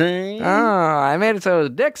good, you see? Oh, I made it so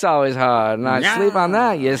his dick's always hard, and I sleep on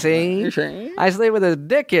that, you see? You see? I sleep with his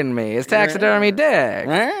dick in me, his taxidermy dick.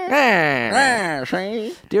 Yeah,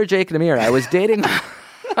 see? Dear Jake and Amir, I was dating...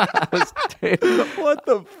 What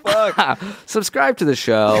the fuck? Subscribe to the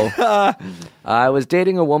show. I was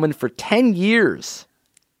dating a woman for 10 years.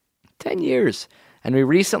 10 years. And we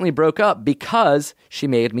recently broke up because she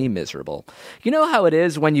made me miserable. You know how it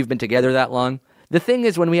is when you've been together that long? The thing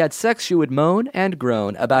is, when we had sex, she would moan and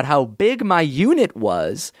groan about how big my unit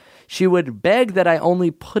was. She would beg that I only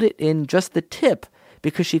put it in just the tip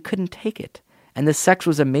because she couldn't take it. And the sex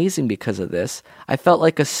was amazing because of this. I felt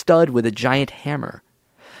like a stud with a giant hammer.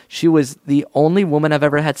 She was the only woman I've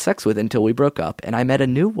ever had sex with until we broke up, and I met a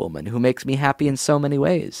new woman who makes me happy in so many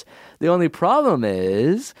ways. The only problem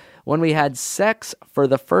is, when we had sex for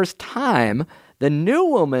the first time, the new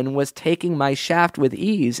woman was taking my shaft with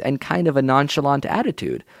ease and kind of a nonchalant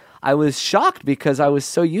attitude. I was shocked because I was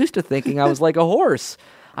so used to thinking I was like a horse.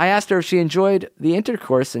 I asked her if she enjoyed the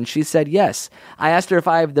intercourse, and she said yes. I asked her if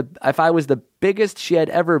I was the biggest she had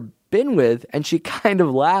ever been with, and she kind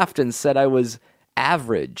of laughed and said I was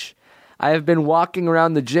average. I have been walking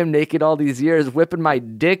around the gym naked all these years, whipping my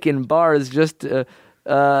dick in bars just to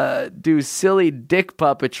do silly dick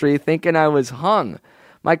puppetry, thinking I was hung.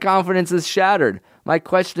 My confidence is shattered. My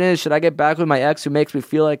question is, should I get back with my ex who makes me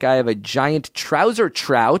feel like I have a giant trouser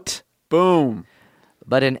trout? Boom.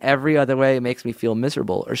 But in every other way, it makes me feel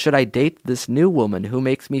miserable. Or should I date this new woman who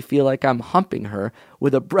makes me feel like I'm humping her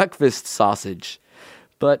with a breakfast sausage,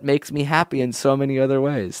 but makes me happy in so many other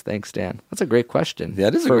ways? Thanks, Dan. That's a great question.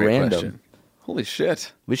 That is a for great random. question. Holy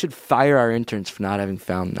shit. We should fire our interns for not having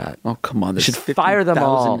found that. Oh, come on. We should fire them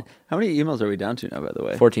all. How many emails are we down to now, by the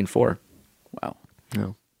way? 14.4. Wow.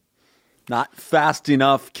 No. Not fast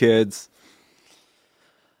enough, kids.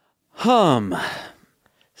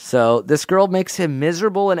 So this girl makes him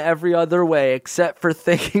miserable in every other way except for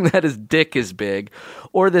thinking that his dick is big.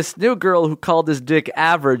 Or this new girl who called his dick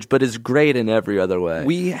average but is great in every other way.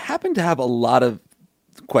 We happen to have a lot of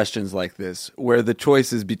questions like this where the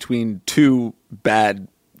choice is between 2 bad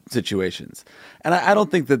situations. And I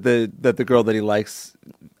don't think that the girl that he likes,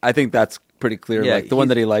 I think that's pretty clear. Yeah, like the one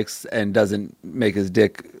that he likes and doesn't make his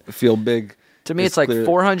dick feel big. To me, it's like clear.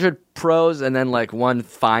 400 pros and then like one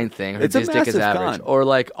fine thing. It's a his dick is massive average. con. Or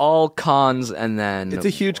like all cons and then... It's a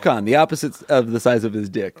huge con. The opposite of the size of his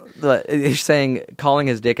dick. You're saying calling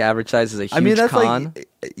his dick average size is a huge that's con? like,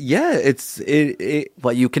 yeah, it.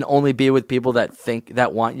 But you can only be with people that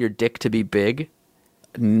want your dick to be big?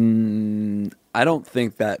 I don't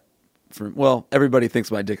think that. Everybody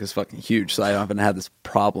thinks my dick is fucking huge, so I haven't had this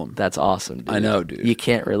problem. That's awesome, dude. I know, dude. You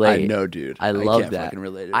can't relate. I know, dude. I love can't that. fucking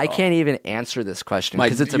relate at I all. can't even answer this question My-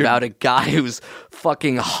 because it's you're- about a guy whose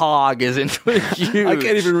fucking hog is into huge. I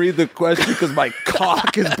can't even read the question because my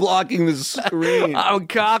cock is blocking the screen. I'm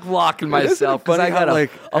cock blocking myself because funny I got how, a,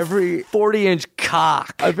 like, a every- 40-inch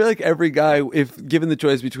cock. I feel like every guy, if given the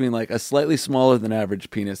choice between like a slightly smaller than average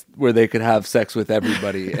penis where they could have sex with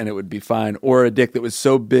everybody and it would be fine, or a dick that was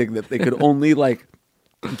so big that they could only like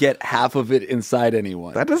get half of it inside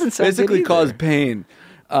anyone. That doesn't sound basically good cause either. pain.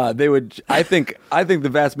 They would. I think the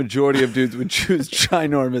vast majority of dudes would choose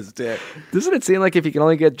ginormous dick. Doesn't it seem like if you can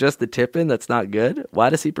only get just the tip in, that's not good? Why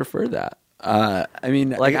does he prefer that? I mean,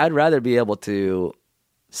 Like, I'd rather be able to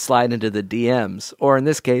slide into the DMs, or in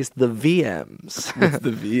this case, the VMs. what's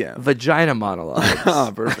the VM? Vagina monologues. Oh,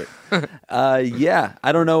 perfect. Yeah,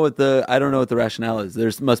 I don't know what the rationale is. There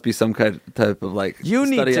must be some type of like You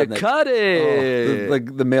need study to on that. cut it.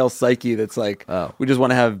 Like the male psyche that's like, we just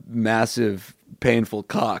want to have massive, painful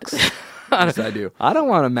cocks. Yes, I do. I don't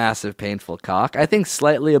want a massive, painful cock. I think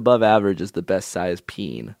slightly above average is the best size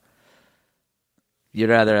peen. You'd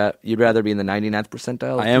rather be in the 99th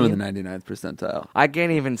percentile? of I am in peen? the 99th percentile. I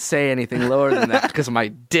can't even say anything lower than that because my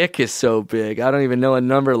dick is so big. I don't even know a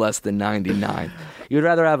number less than 99. You'd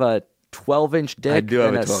rather have a 12-inch dick I do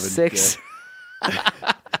have than a 12-inch 6?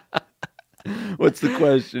 What's the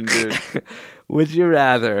question, dude? Would you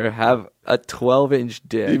rather have a 12-inch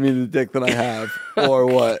dick You mean the dick that I have, or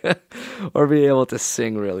what? or be able to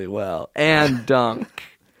sing really well and dunk?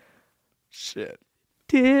 Shit.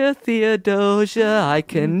 Dear Theodosia, I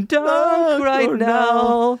can dunk right oh,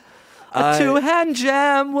 now. A I- two-hand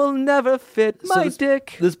jam will never fit my this-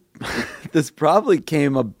 dick. This probably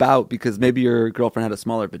came about because maybe your girlfriend had a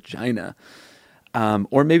smaller vagina.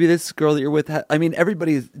 Or maybe this girl that you're with,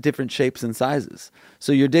 everybody's different shapes and sizes.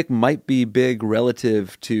 So your dick might be big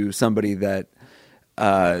relative to somebody that,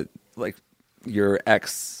 like your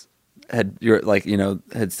ex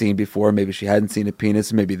had seen before. Maybe she hadn't seen a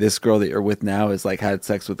penis. Maybe this girl that you're with now has like had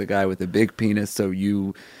sex with a guy with a big penis. So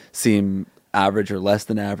you seem average or less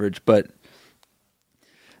than average. But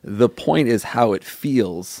the point is how it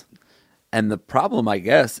feels. And the problem, I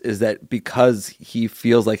guess, is that because he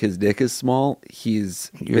feels like his dick is small, Your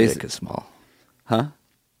dick is small. Huh?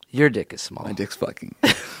 Your dick is small. My dick's fucking.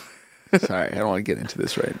 Sorry, I don't want to get into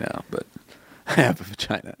this right now, but I have a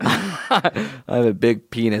vagina. I have a big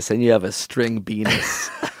penis and you have a string penis.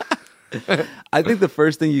 I think the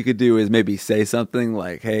first thing you could do is maybe say something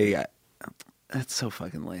like, "Hey, that's so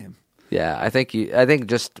fucking lame." Yeah, I think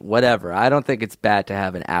just whatever. I don't think it's bad to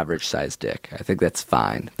have an average sized dick. I think that's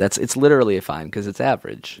fine. It's literally fine because it's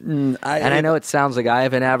average. I know it sounds like I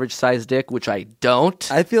have an average sized dick, which I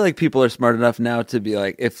don't. I feel like people are smart enough now to be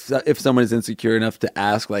like, if someone is insecure enough to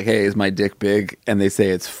ask, like, "Hey, is my dick big?" and they say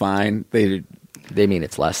it's fine, they mean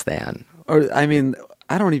it's less than. Or I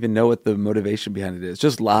don't even know what the motivation behind it is.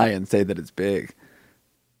 Just lie and say that it's big.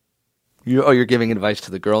 You're giving advice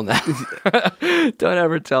to the girl now. Don't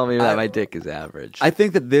ever tell me that my dick is average. I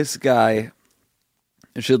think that this guy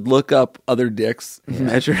should look up other dicks,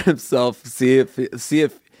 measure himself, see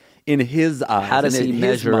if in his eyes, How does and he in his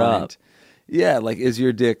measure mind, up? Yeah, like, is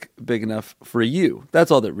your dick big enough for you?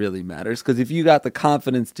 That's all that really matters. Because if you got the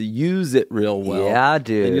confidence to use it real well, Yeah,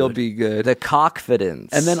 dude. then you'll be good. The cockfidence.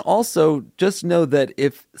 And then also, just know that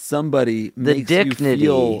if somebody makes dignity.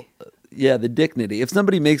 you feel, the dignity. If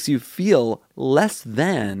somebody makes you feel lesser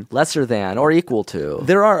than, or equal to.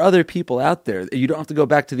 there are other people out there. You don't have to go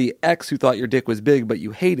back to the ex who thought your dick was big but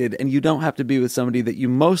you hated, and you don't have to be with somebody that you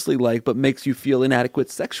mostly like but makes you feel inadequate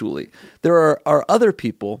sexually. There are other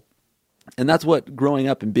people, and that's what growing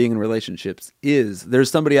up and being in relationships is.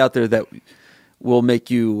 There's somebody out there that will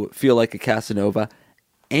make you feel like a Casanova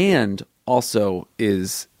and also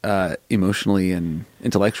is emotionally and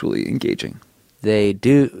intellectually engaging. They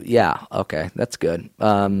do. Yeah. Okay. That's good.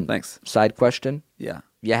 Thanks. Side question. Yeah.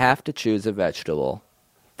 You have to choose a vegetable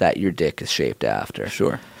that your dick is shaped after.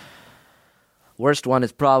 Sure. Worst one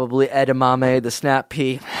is probably edamame, the snap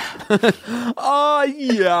pea. Oh,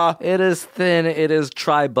 yeah. It is thin, it is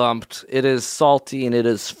tri-bumped, it is salty, and it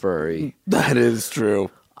is furry. That is true.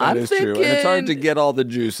 That I'm is thinking true. And it's hard to get all the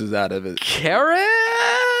juices out of it.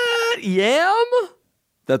 carrot, yam.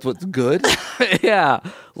 That's what's good. Yeah,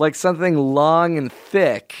 like something long and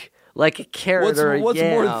thick, like a carrot or a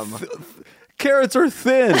yam. Carrots are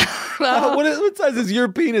thin. What size is your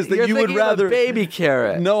penis that You're you would thinking of rather? a baby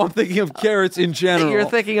carrot. No, I'm thinking of carrots in general. You're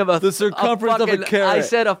thinking of the circumference of a carrot. I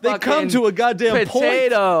said a fucking They come to a goddamn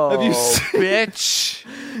potato. point. Have you seen? Bitch.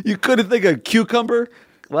 You couldn't think of cucumber?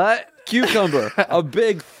 What? Cucumber. A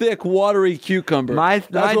big, thick, watery cucumber.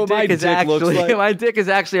 That's what my dick looks like. My dick is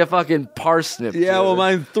actually a fucking parsnip. Yeah, dude. well,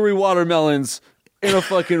 mine's 3 watermelons in a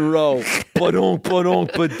fucking row. Ba-donk,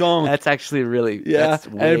 ba-donk, ba-donk. That's actually really yeah,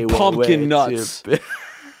 and pumpkin nuts.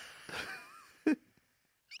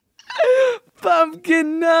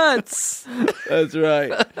 Pumpkin nuts. That's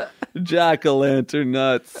right. Jack-o'-lantern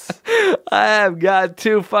nuts. I have got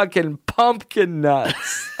 2 fucking pumpkin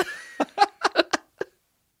nuts.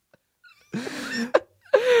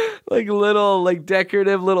 Like little, like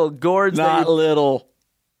decorative little gourds. Not little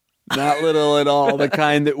at all. The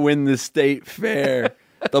kind that win the state fair.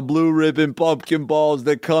 The blue ribbon pumpkin balls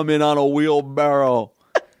that come in on a wheelbarrow.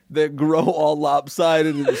 That grow all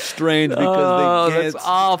lopsided and strange because they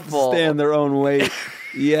can't stand their own weight.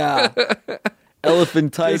 Yeah.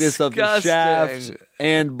 Elephantitis of the shaft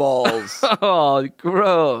and balls. Oh,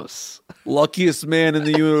 gross. Luckiest man in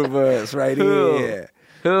the universe right here.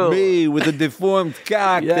 Who? Me with a deformed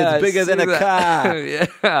cock that's bigger than a car. Yeah,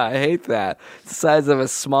 I hate that. It's the size of a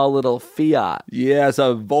small little Fiat. Yeah, it's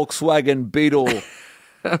a Volkswagen Beetle.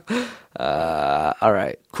 All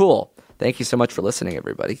right, cool. Thank you so much for listening,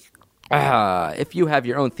 everybody. If you have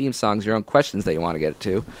your own theme songs, your own questions that you want to get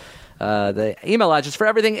to, the email address for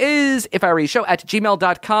everything is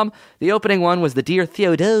ifiwereryou@gmail.com. The opening one was the Dear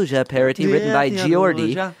Theodosia parody written by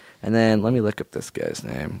Giordi. And then let me look up this guy's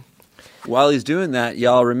name. While he's doing that,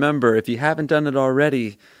 y'all remember, if you haven't done it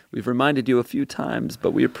already, we've reminded you a few times,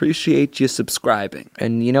 but we appreciate you subscribing.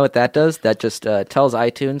 And you know what that does? That just tells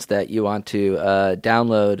iTunes that you want to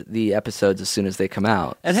download the episodes as soon as they come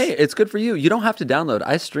out. And hey, it's good for you. You don't have to download.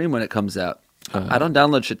 I stream when it comes out. I don't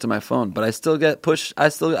download shit to my phone, but I still get push. I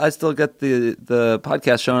still get the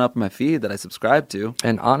podcast showing up in my feed that I subscribe to.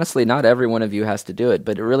 And honestly, not every one of you has to do it,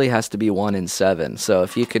 but it really has to be 1 in 7. So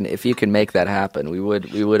if you can make that happen, we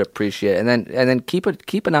would appreciate it. And then keep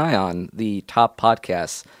an eye on the top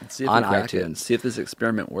podcasts on iTunes. See if this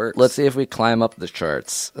experiment works. Let's see if we climb up the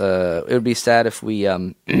charts. It would be sad if we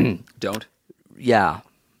don't. Yeah,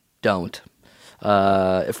 don't.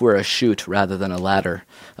 If we're a chute rather than a ladder.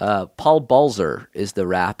 Paul Balzer is the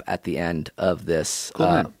rap at the end of this.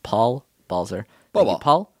 Cool name. Paul Balzer. Paul. Thank you,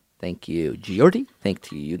 Paul. Thank you, Giordi.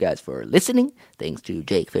 Thank you guys for listening. Thanks to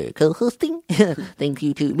Jake for co-hosting. Thank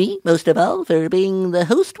you to me, most of all, for being the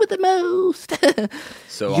host with the most.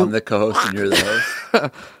 So I'm the co-host and you're the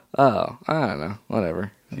host? Oh, I don't know.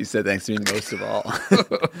 Whatever. You said thanks to me most of all.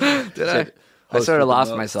 Did I? I sort of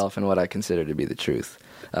lost myself in what I consider to be the truth.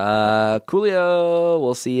 Coolio.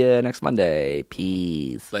 We'll see you next Monday.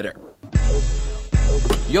 Peace. Later.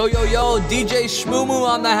 Yo, DJ Shmoo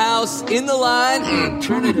on the house, in the line,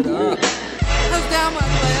 turning it up. How's down, my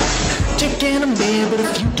player? Chicken and beer, but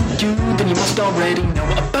if you do you, then you must already know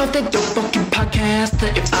about that dope fucking podcast.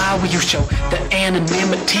 The If I Were You show. The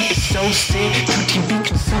anonymity is so sick. 2 TV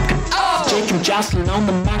can suck it. Jake and Jocelyn on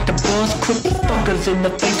the mic, the boss quick fuckers in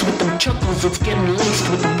the face with them chuckles. It's getting laced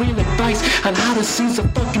with the real advice on how to Caesar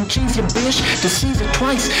fucking cheese your bitch to Caesar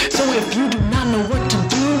twice. So if you do not know what to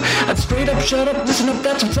do, I'd straight up shut up, listen up,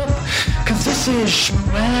 that's what's up. Cause this is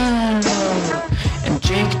Shmuel and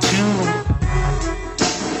Jake too.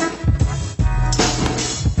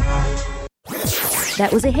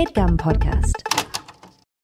 That was a HeadGum podcast.